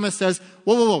way," Thomas says,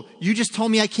 whoa. You just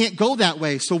told me I can't go that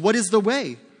way. So what is the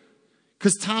way?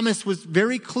 Because Thomas was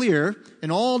very clear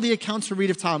in all the accounts we read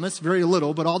of Thomas, very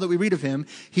little, but all that we read of him,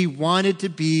 he wanted to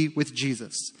be with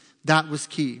Jesus. That was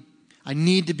key. I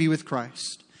need to be with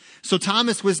Christ. So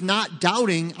Thomas was not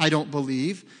doubting, I don't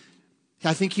believe.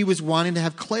 I think he was wanting to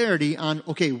have clarity on,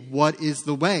 okay, what is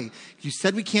the way? You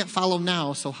said we can't follow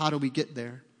now, so how do we get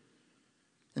there?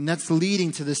 And that's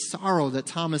leading to this sorrow that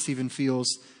Thomas even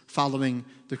feels following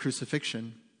the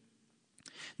crucifixion.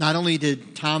 Not only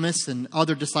did Thomas and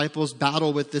other disciples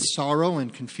battle with this sorrow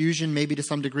and confusion, maybe to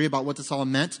some degree about what this all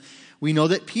meant, we know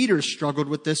that Peter struggled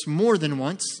with this more than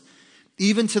once,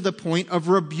 even to the point of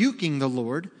rebuking the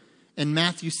Lord. In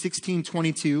Matthew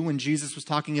 16:22, when Jesus was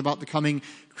talking about the coming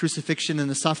crucifixion and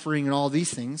the suffering and all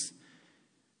these things,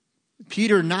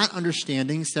 Peter, not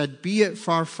understanding, said, "Be it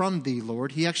far from thee,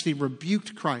 Lord." He actually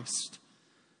rebuked Christ.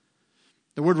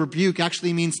 The word rebuke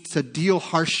actually means to deal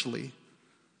harshly.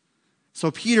 So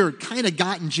Peter kind of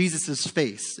got in Jesus'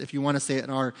 face, if you want to say it in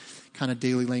our kind of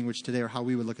daily language today or how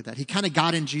we would look at that. He kind of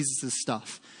got in Jesus'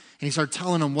 stuff. And he started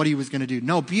telling him what he was going to do.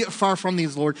 "No, be it far from thee,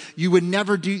 Lord. You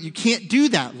can't do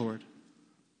that, Lord."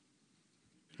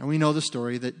 And we know the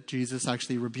story that Jesus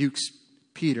actually rebukes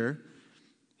Peter.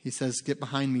 He says, "Get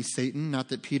behind me, Satan." Not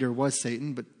that Peter was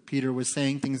Satan, but Peter was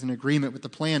saying things in agreement with the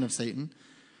plan of Satan.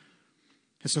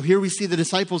 And so here we see the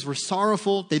disciples were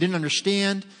sorrowful. They didn't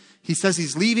understand. He says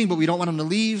he's leaving, but we don't want him to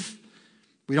leave.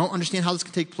 We don't understand how this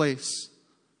can take place.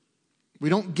 We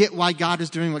don't get why God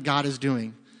is doing what God is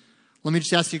doing. Let me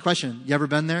just ask you a question. You ever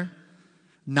been there?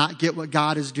 Not get what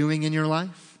God is doing in your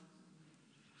life?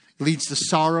 It leads to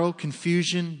sorrow,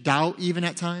 confusion, doubt even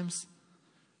at times.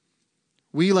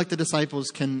 We, like the disciples,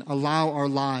 can allow our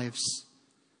lives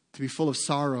to be full of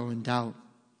sorrow and doubt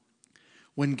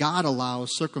when God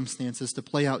allows circumstances to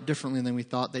play out differently than we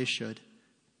thought they should.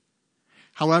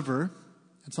 However,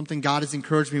 it's something God has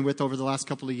encouraged me with over the last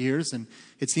couple of years, and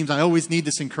it seems I always need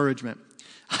this encouragement.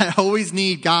 I always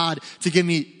need God to give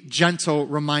me gentle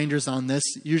reminders on this.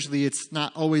 Usually it's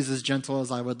not always as gentle as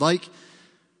I would like,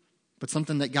 but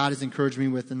something that God has encouraged me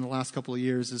with in the last couple of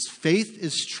years is faith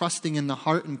is trusting in the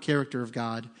heart and character of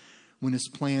God when his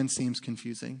plan seems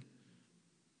confusing.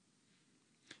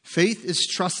 Faith is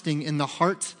trusting in the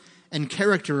heart and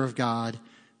character of God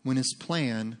when his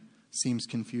plan seems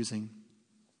confusing.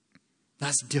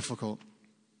 That's difficult.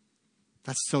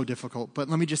 That's so difficult. But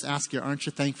let me just ask you, aren't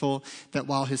you thankful that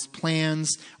while his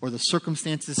plans or the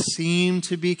circumstances seem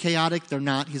to be chaotic, they're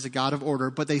not. He's a God of order,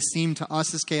 but they seem to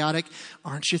us as chaotic.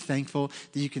 Aren't you thankful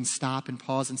that you can stop and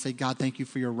pause and say, "God, thank you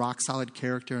for your rock solid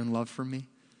character and love for me.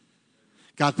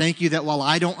 God, thank you that while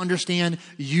I don't understand,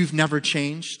 you've never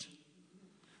changed.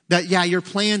 That, yeah, your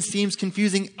plan seems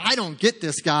confusing. I don't get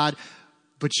this, God,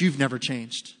 but you've never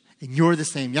changed. And you're the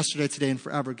same yesterday, today, and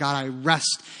forever. God, I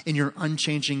rest in your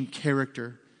unchanging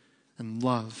character and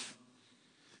love."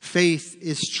 Faith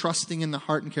is trusting in the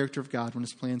heart and character of God when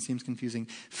his plan seems confusing.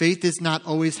 Faith is not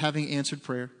always having answered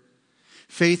prayer.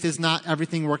 Faith is not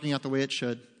everything working out the way it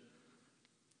should.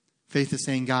 Faith is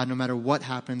saying, "God, no matter what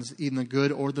happens, even the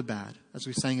good or the bad," as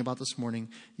we sang about this morning,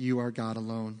 you are God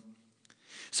alone.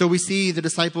 So we see the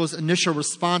disciples' initial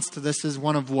response to this is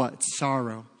one of what?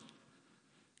 Sorrow.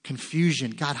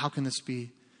 Confusion. God, how can this be?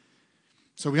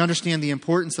 So we understand the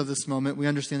importance of this moment. We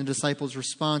understand the disciples'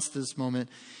 response to this moment.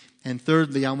 And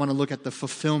thirdly, I want to look at the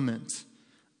fulfillment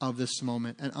of this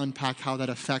moment and unpack how that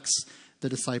affects the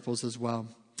disciples as well.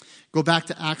 Go back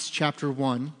to Acts chapter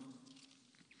 1.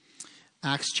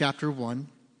 Acts chapter 1.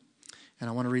 And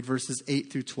I want to read verses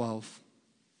 8 through 12.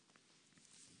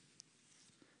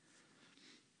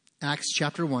 Acts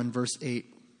chapter 1, verse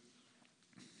 8.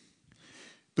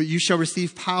 "But you shall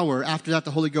receive power. After that,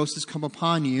 the Holy Ghost has come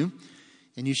upon you,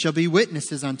 and you shall be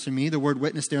witnesses unto me." The word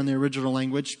witness there in the original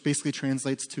language basically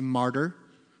translates to martyr.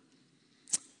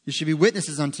 "You shall be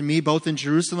witnesses unto me, both in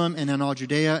Jerusalem and in all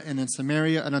Judea and in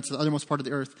Samaria and unto the uttermost part of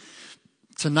the earth."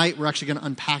 Tonight, we're actually going to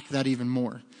unpack that even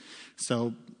more.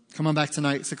 So come on back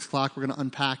tonight, 6 o'clock. We're going to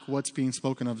unpack what's being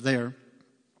spoken of there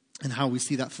and how we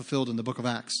see that fulfilled in the book of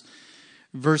Acts.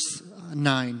 Verse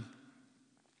 9.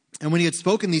 And when he had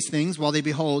spoken these things, while they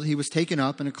behold, he was taken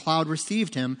up, and a cloud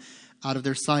received him out of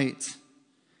their sight.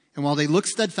 And while they looked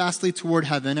steadfastly toward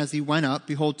heaven as he went up,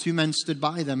 behold, 2 men stood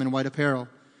by them in white apparel,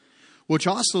 which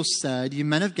also said, Ye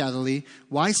men of Galilee,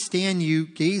 why stand you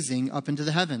gazing up into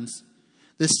the heavens?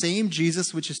 The same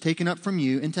Jesus which is taken up from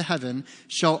you into heaven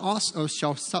shall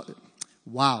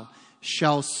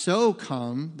so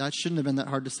come, that shouldn't have been that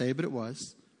hard to say, but it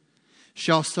was,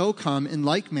 shall so come in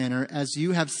like manner as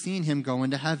you have seen him go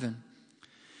into heaven.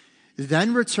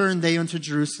 Then returned they unto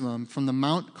Jerusalem from the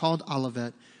mount called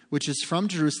Olivet, which is from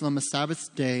Jerusalem a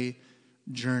Sabbath day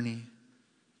journey.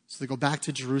 So they go back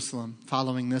to Jerusalem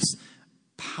following this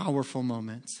powerful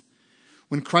moment.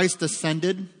 When Christ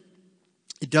ascended,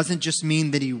 it doesn't just mean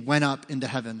that he went up into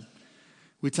heaven.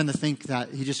 We tend to think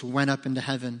that he just went up into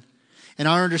heaven. In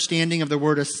our understanding of the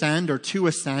word ascend or to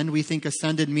ascend, we think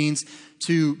ascended means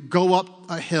to go up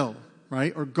a hill,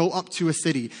 right? Or go up to a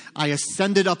city. I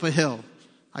ascended up a hill.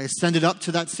 I ascended up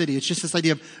to that city. It's just this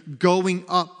idea of going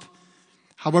up.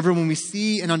 However, when we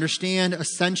see and understand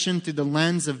ascension through the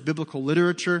lens of biblical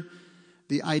literature,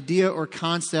 the idea or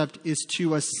concept is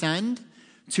to ascend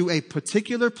to a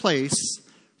particular place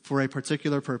for a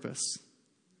particular purpose.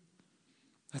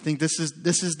 I think this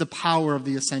is the power of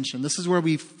the ascension. This is where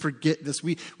we forget this.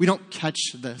 We don't catch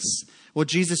this. Well,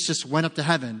 Jesus just went up to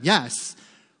heaven. Yes,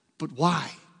 but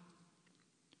why?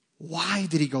 Why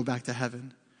did he go back to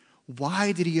heaven?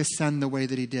 Why did he ascend the way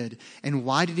that he did? And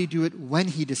why did he do it when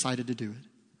he decided to do it?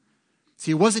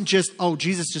 See, it wasn't just,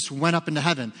 Jesus just went up into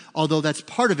heaven. Although that's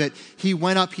part of it. He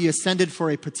went up, he ascended for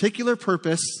a particular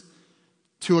purpose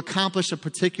to accomplish a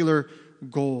particular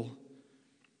goal.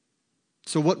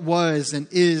 So what was and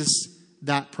is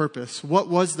that purpose? What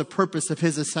was the purpose of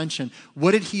his ascension?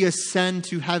 What did he ascend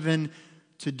to heaven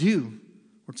to do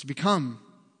or to become?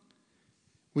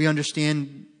 We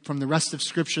understand from the rest of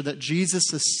Scripture that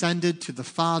Jesus ascended to the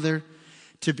Father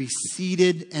to be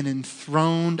seated and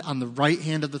enthroned on the right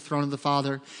hand of the throne of the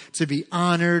Father, to be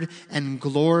honored and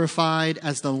glorified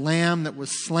as the Lamb that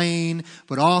was slain,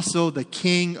 but also the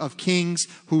King of Kings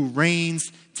who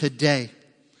reigns today.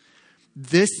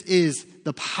 This is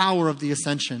the power of the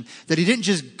ascension. That he didn't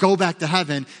just go back to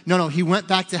heaven. No, he went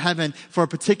back to heaven for a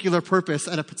particular purpose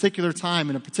at a particular time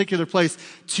in a particular place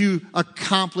to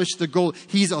accomplish the goal.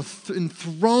 He's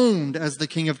enthroned as the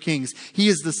King of Kings. He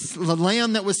is the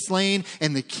Lamb that was slain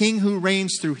and the King who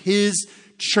reigns through his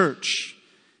church.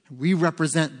 We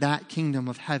represent that kingdom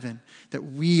of heaven, that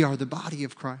we are the body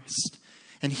of Christ.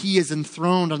 And he is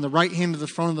enthroned on the right hand of the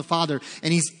throne of the Father.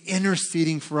 And he's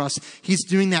interceding for us. He's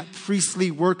doing that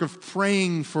priestly work of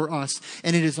praying for us.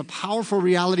 And it is a powerful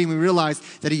reality. And we realize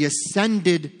that he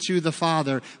ascended to the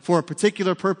Father for a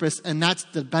particular purpose. And that's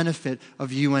the benefit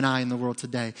of you and I in the world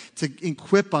today. To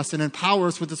equip us and empower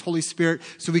us with this Holy Spirit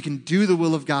so we can do the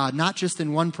will of God. Not just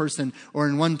in one person or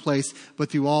in one place, but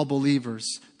through all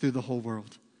believers through the whole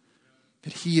world.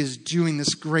 That he is doing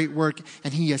this great work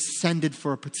and he ascended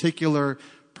for a particular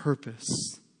purpose.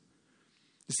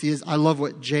 You see, I love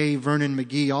what J. Vernon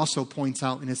McGee also points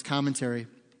out in his commentary.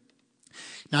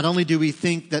 Not only do we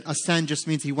think that ascend just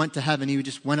means he went to heaven, he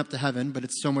just went up to heaven, but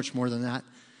it's so much more than that.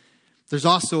 There's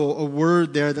also a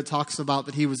word there that talks about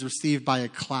that he was received by a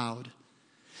cloud.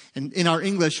 And in our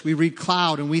English, we read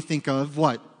cloud and we think of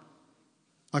what?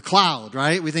 A cloud,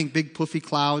 right? We think big puffy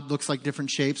cloud looks like different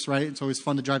shapes, right? It's always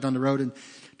fun to drive down the road and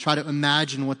try to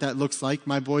imagine what that looks like.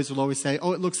 My boys will always say, it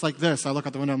looks like this. I look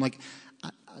out the window, I'm like,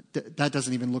 that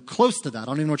doesn't even look close to that. I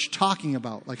don't even know what you're talking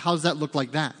about. Like, how does that look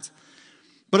like that?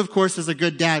 But of course, as a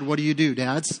good dad, what do,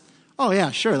 dads? Oh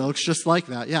yeah, sure, that looks just like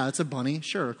that. Yeah, it's a bunny.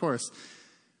 Sure, of course.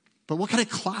 But what kind of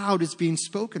cloud is being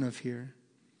spoken of here?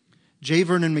 J.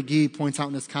 Vernon McGee points out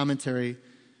in his commentary,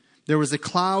 there was a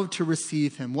cloud to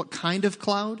receive him. What kind of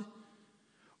cloud?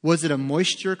 Was it a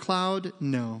moisture cloud?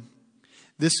 No.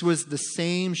 This was the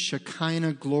same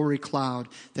Shekinah glory cloud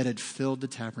that had filled the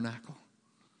tabernacle.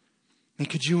 And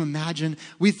could you imagine?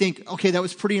 We think, okay, that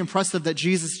was pretty impressive that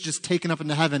Jesus is just taken up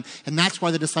into heaven, and that's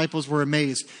why the disciples were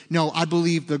amazed. No, I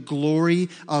believe the glory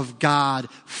of God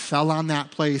fell on that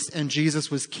place, and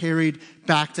Jesus was carried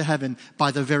back to heaven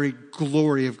by the very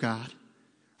glory of God.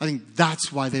 I think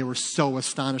that's why they were so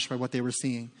astonished by what they were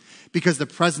seeing, because the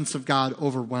presence of God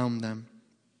overwhelmed them.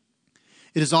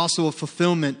 It is also a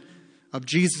fulfillment of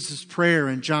Jesus' prayer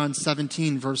in John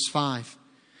 17, verse 5.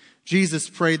 Jesus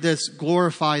prayed this,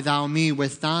 glorify thou me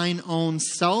with thine own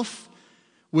self,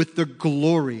 with the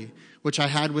glory which I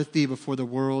had with thee before the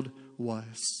world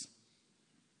was.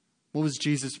 What was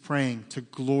Jesus praying? To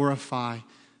glorify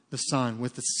the Son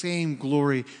with the same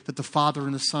glory that the Father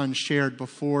and the Son shared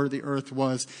before the earth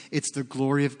was. It's the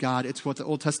glory of God. It's what the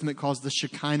Old Testament calls the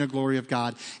Shekinah glory of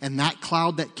God. And that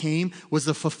cloud that came was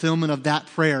the fulfillment of that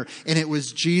prayer. And it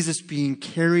was Jesus being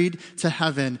carried to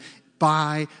heaven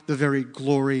by the very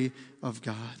glory of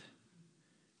God.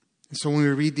 And so when we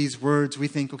read these words, we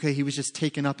think, okay, he was just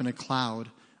taken up in a cloud.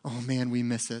 Oh man, we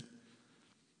miss it.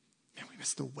 Man, we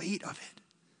miss the weight of it.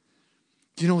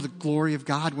 Do you know the glory of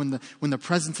God, when the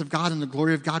presence of God and the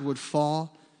glory of God would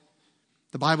fall?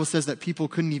 The Bible says that people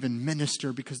couldn't even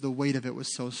minister because the weight of it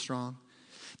was so strong.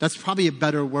 That's probably a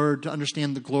better word to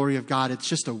understand the glory of God. It's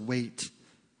just a weight.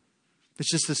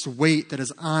 It's just this weight that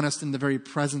is honest in the very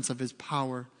presence of his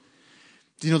power.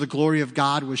 Do you know the glory of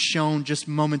God was shown just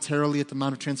momentarily at the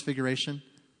Mount of Transfiguration?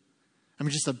 I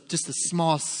mean, just a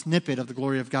small snippet of the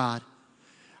glory of God.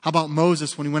 How about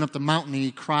Moses when he went up the mountain and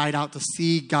he cried out to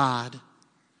see God?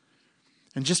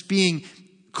 And just being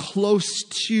close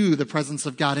to the presence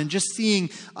of God and just seeing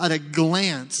at a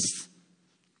glance,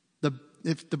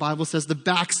 if the Bible says, the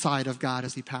backside of God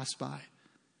as he passed by.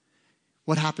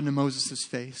 What happened to Moses'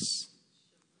 face?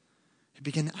 It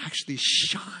began to actually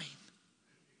shine.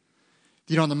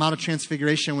 You know, on the Mount of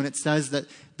Transfiguration, when it says that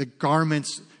the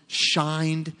garments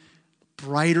shined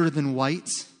brighter than white,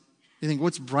 you think,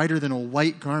 what's brighter than a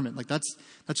white garment? Like that's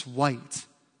white.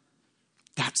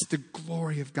 That's the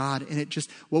glory of God. And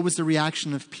what was the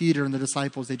reaction of Peter and the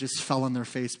disciples? They just fell on their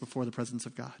face before the presence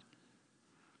of God.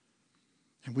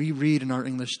 And we read in our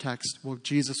English text, well,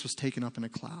 Jesus was taken up in a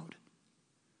cloud.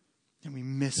 And we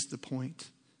miss the point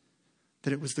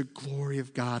that it was the glory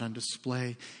of God on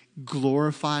display,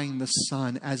 glorifying the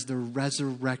Son as the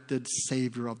resurrected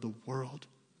Savior of the world.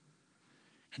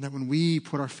 And that when we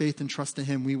put our faith and trust in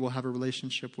him, we will have a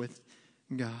relationship with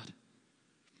God.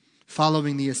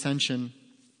 Following the ascension,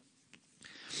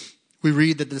 we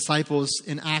read that the disciples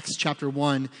in Acts chapter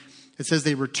 1, it says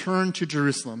they returned to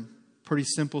Jerusalem. Pretty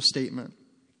simple statement.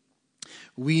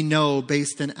 We know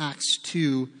based in Acts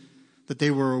 2 that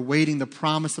they were awaiting the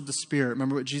promise of the Spirit.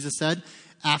 Remember what Jesus said?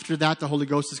 After that, the Holy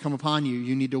Ghost has come upon you.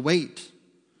 You need to wait.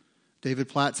 David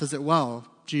Platt says it well.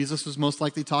 Jesus was most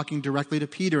likely talking directly to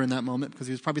Peter in that moment because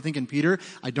he was probably thinking, Peter,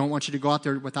 I don't want you to go out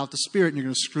there without the Spirit and you're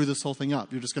going to screw this whole thing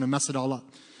up. You're just going to mess it all up.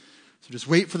 So just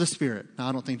wait for the Spirit. Now,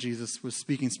 I don't think Jesus was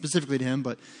speaking specifically to him,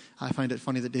 but I find it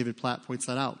funny that David Platt points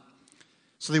that out.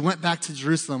 So they went back to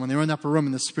Jerusalem and they were in the upper room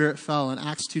and the Spirit fell. And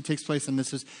Acts 2 takes place and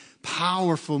this is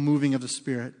powerful moving of the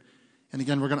Spirit. And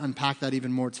again, we're going to unpack that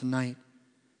even more tonight.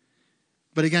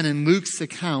 But again, in Luke's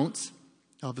account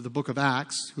of the book of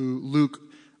Acts, who Luke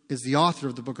is the author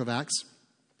of the book of Acts,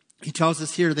 he tells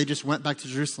us here they just went back to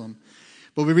Jerusalem.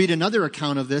 But we read another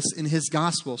account of this in his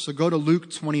gospel. So go to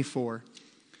Luke 24.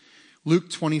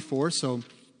 Luke 24. So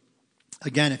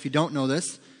again, if you don't know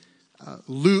this,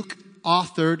 Luke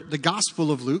authored the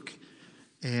Gospel of Luke,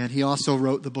 and he also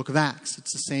wrote the book of Acts.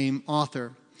 It's the same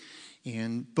author.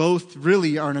 And both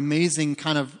really are an amazing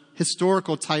kind of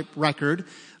historical type record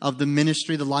of the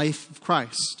ministry, the life of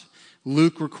Christ.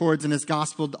 Luke records in his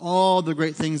gospel all the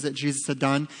great things that Jesus had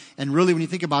done. And really, when you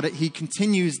think about it, he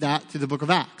continues that through the book of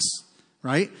Acts,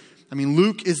 right? I mean,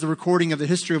 Luke is the recording of the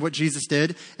history of what Jesus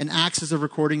did, and Acts is a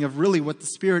recording of really what the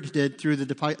Spirit did through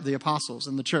the apostles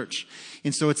and the church.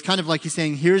 And so it's kind of like he's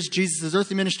saying, here's Jesus'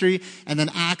 earthly ministry, and then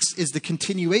Acts is the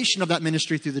continuation of that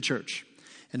ministry through the church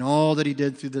and all that he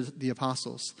did through the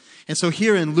apostles. And so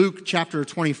here in Luke chapter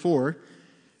 24,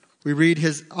 we read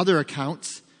his other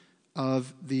accounts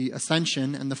of the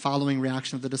ascension and the following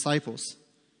reaction of the disciples.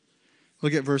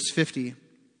 Look at verse 50.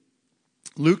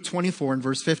 Luke 24 and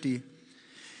verse 50.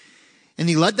 And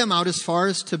he led them out as far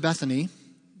as to Bethany,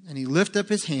 and he lifted up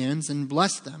his hands and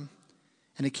blessed them.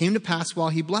 And it came to pass while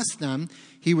he blessed them,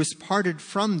 he was parted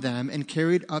from them and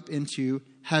carried up into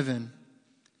heaven.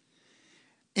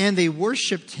 And they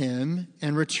worshipped him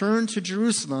and returned to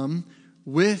Jerusalem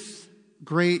with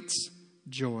great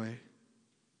joy.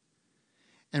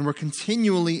 And were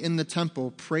continually in the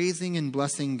temple praising and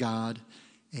blessing God.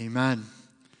 Amen.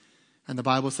 And the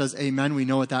Bible says, amen. We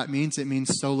know what that means. It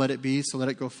means so let it be, so let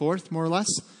it go forth, more or less.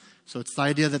 So it's the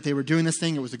idea that they were doing this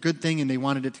thing. It was a good thing and they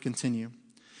wanted it to continue.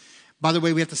 By the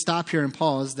way, we have to stop here and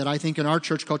pause that I think in our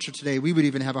church culture today, we would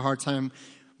even have a hard time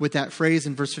with that phrase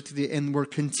in verse 50, and we're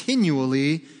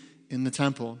continually in the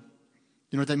temple.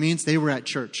 You know what that means? They were at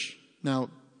church. Now,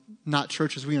 not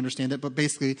church as we understand it, but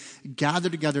basically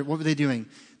gathered together. What were they doing?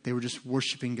 They were just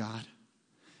worshiping God.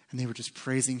 And they were just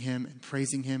praising him and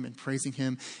praising him and praising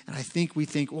him. And I think we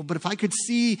think, well, but if I could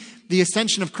see the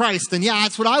ascension of Christ, then yeah,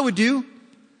 that's what I would do.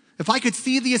 If I could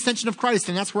see the ascension of Christ,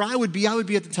 then that's where I would be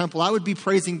at the temple. I would be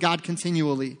praising God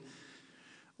continually.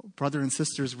 brother and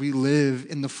sisters, we live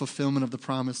in the fulfillment of the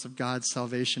promise of God's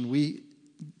salvation. We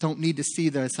don't need to see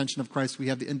the ascension of Christ. We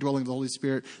have the indwelling of the Holy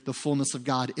Spirit, the fullness of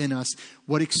God in us.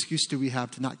 What excuse do we have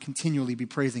to not continually be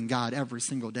praising God every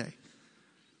single day?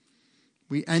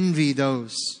 We envy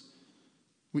those.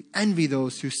 We envy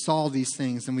those who saw these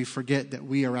things, and we forget that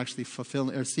we are actually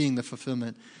seeing the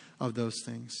fulfillment of those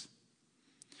things.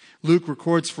 Luke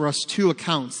records for us two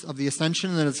accounts of the ascension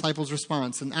and the disciples'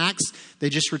 response. In Acts, they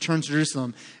just returned to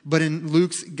Jerusalem. But in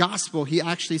Luke's gospel, he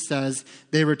actually says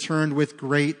they returned with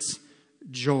great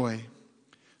joy.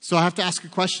 So I have to ask a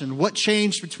question. What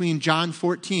changed between John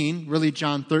 14, really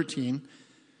John 13,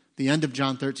 the end of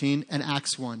John 13, and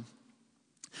Acts 1?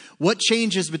 What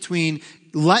changes between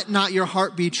let not your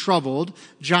heart be troubled,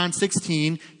 John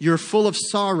 16, you're full of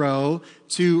sorrow,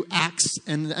 to Acts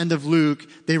and the end of Luke,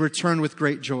 they return with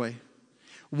great joy?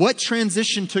 What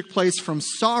transition took place from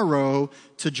sorrow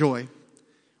to joy?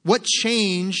 What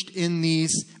changed in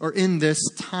this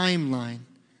timeline?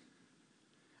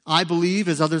 I believe,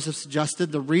 as others have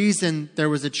suggested, the reason there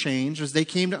was a change was they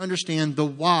came to understand the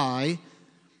why,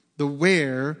 the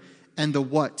where, and the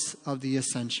what of the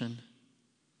ascension.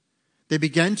 They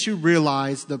began to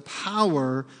realize the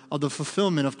power of the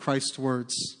fulfillment of Christ's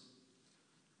words.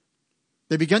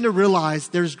 They began to realize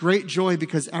there's great joy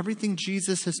because everything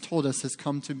Jesus has told us has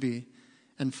come to be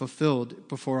and fulfilled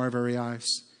before our very eyes.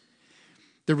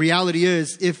 The reality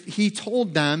is, if he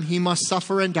told them he must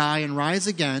suffer and die and rise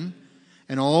again,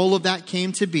 and all of that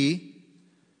came to be,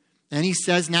 and he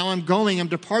says, now I'm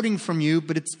departing from you,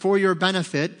 but it's for your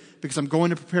benefit because I'm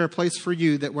going to prepare a place for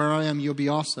you that where I am, you'll be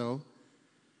also.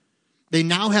 They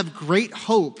now have great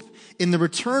hope in the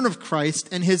return of Christ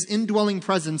and his indwelling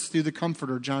presence through the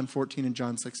Comforter, John 14 and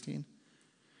John 16.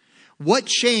 What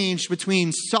changed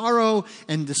between sorrow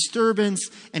and disturbance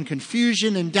and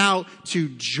confusion and doubt to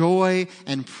joy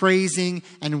and praising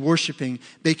and worshiping?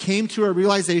 They came to a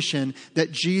realization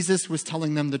that Jesus was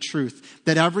telling them the truth,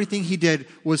 that everything he did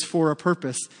was for a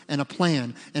purpose and a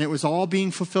plan, and it was all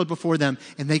being fulfilled before them,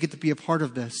 and they get to be a part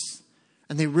of this.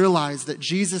 And they realized that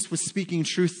Jesus was speaking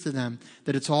truth to them,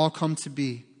 that it's all come to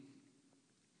be.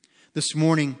 This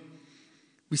morning,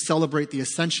 we celebrate the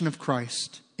ascension of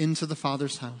Christ into the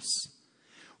Father's house.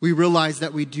 We realize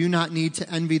that we do not need to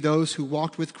envy those who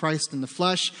walked with Christ in the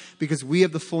flesh because we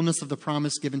have the fullness of the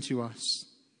promise given to us.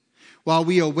 While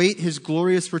we await his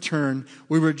glorious return,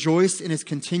 we rejoice in his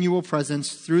continual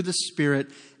presence through the Spirit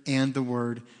and the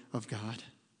Word of God.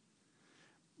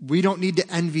 We don't need to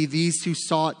envy these who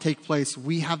saw it take place.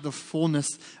 We have the fullness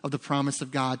of the promise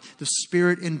of God. The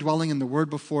Spirit indwelling in the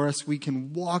Word before us. We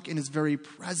can walk in his very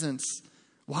presence.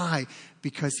 Why?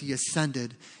 Because he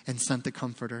ascended and sent the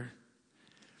Comforter.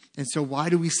 And so why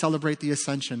do we celebrate the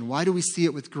ascension? Why do we see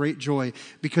it with great joy?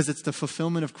 Because it's the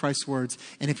fulfillment of Christ's words.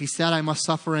 And if he said, I must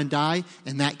suffer and die,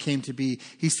 and that came to be.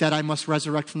 He said, I must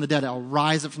resurrect from the dead. I'll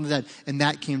rise up from the dead. And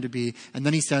that came to be. And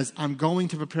then he says, I'm going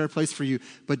to prepare a place for you,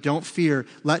 but don't fear.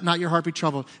 Let not your heart be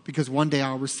troubled, because one day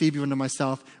I'll receive you unto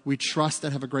myself. We trust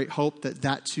and have a great hope that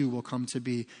that too will come to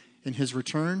be in his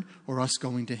return or us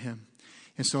going to him.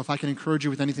 And so if I can encourage you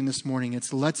with anything this morning,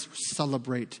 it's let's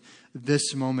celebrate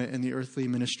this moment in the earthly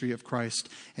ministry of Christ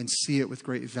and see it with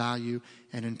great value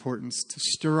and importance to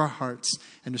stir our hearts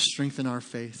and to strengthen our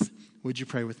faith. Would you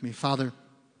pray with me? Father,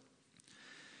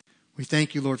 we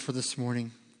thank you, Lord, for this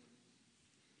morning.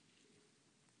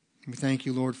 We thank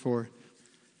you, Lord, for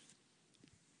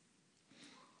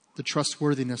the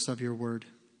trustworthiness of your word.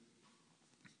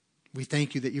 We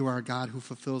thank you that you are a God who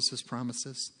fulfills his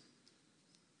promises.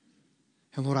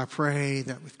 And Lord, I pray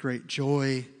that with great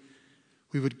joy,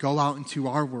 we would go out into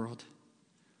our world,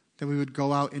 that we would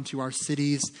go out into our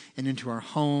cities and into our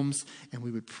homes, and we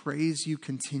would praise you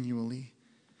continually,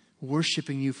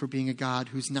 worshiping you for being a God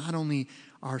who's not only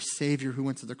our Savior who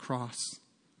went to the cross,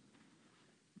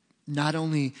 not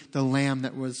only the Lamb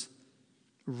that was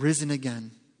risen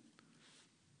again,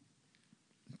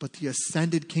 but the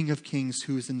ascended King of Kings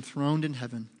who is enthroned in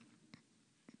heaven,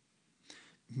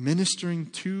 ministering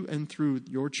to and through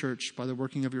your church by the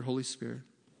working of your Holy Spirit,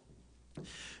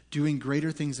 doing greater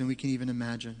things than we can even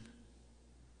imagine,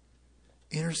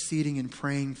 interceding and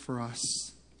praying for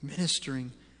us,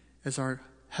 ministering as our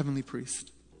heavenly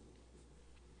priest.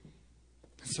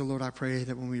 And so, Lord, I pray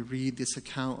that when we read this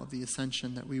account of the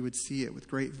ascension, that we would see it with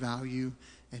great value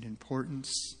and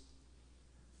importance,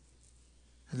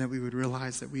 and that we would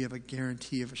realize that we have a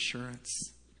guarantee of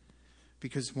assurance,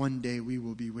 because one day we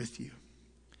will be with you.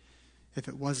 If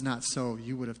it was not so,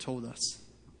 you would have told us.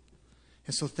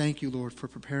 And so thank you, Lord, for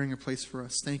preparing a place for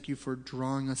us. Thank you for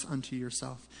drawing us unto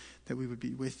yourself, that we would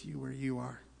be with you where you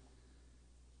are.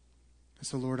 And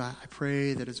so, Lord, I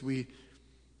pray that as we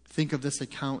think of this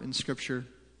account in Scripture,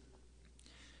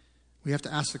 we have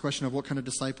to ask the question of what kind of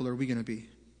disciple are we going to be?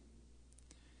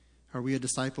 Are we a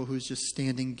disciple who's just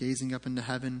standing, gazing up into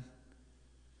heaven?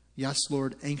 Yes,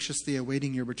 Lord, anxiously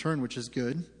awaiting your return, which is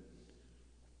good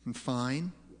and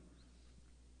fine.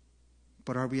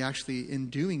 But are we actually, in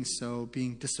doing so,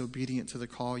 being disobedient to the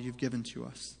call you've given to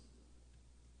us?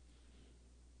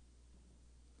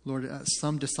 Lord,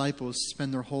 some disciples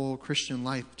spend their whole Christian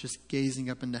life just gazing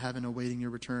up into heaven, awaiting your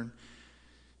return.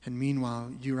 And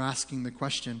meanwhile, you're asking the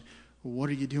question, well, what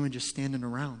are you doing just standing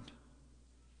around?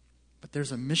 But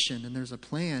there's a mission and there's a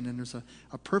plan and there's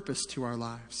a purpose to our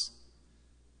lives.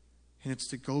 And it's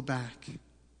to go back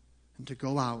and to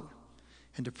go out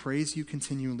and to praise you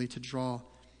continually, to draw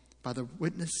by the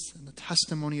witness and the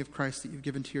testimony of Christ that you've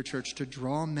given to your church, to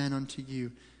draw men unto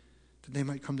you that they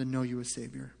might come to know you as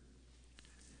Savior.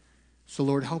 So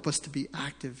Lord, help us to be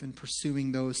active in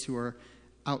pursuing those who are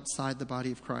outside the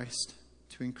body of Christ,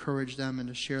 to encourage them and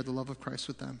to share the love of Christ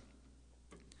with them.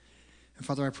 And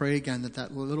Father, I pray again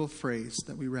that little phrase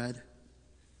that we read,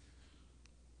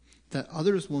 that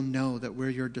others will know that we're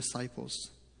your disciples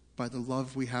by the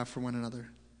love we have for one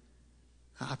another.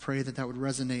 I pray that would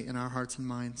resonate in our hearts and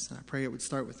minds. And I pray it would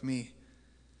start with me.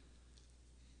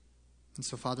 And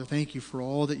so, Father, thank you for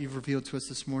all that you've revealed to us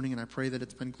this morning. And I pray that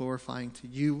it's been glorifying to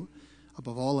you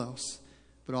above all else,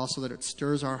 but also that it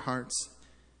stirs our hearts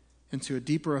into a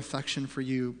deeper affection for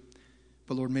you.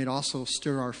 But Lord, may it also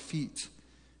stir our feet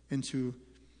into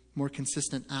more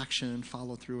consistent action and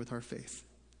follow through with our faith.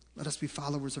 Let us be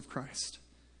followers of Christ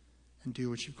and do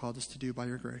what you've called us to do by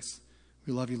your grace.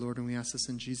 We love you, Lord, and we ask this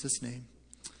in Jesus' name.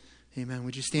 Amen.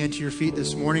 Would you stand to your feet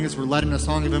this morning as we're led in a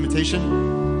song of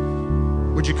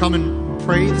invitation? Would you come and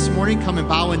pray this morning? Come and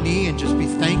bow a knee and just be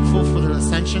thankful for the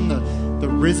ascension, the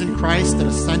risen Christ that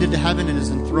ascended to heaven and is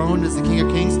enthroned as the King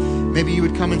of Kings. Maybe you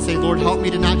would come and say, Lord, help me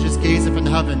to not just gaze up into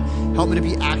heaven. Help me to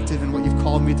be active in what you've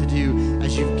called me to do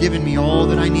as you've given me all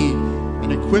that I need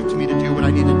and equipped me to do what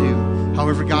I need to do.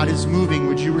 However God is moving,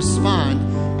 would you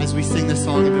respond as we sing this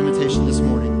song of invitation this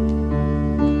morning?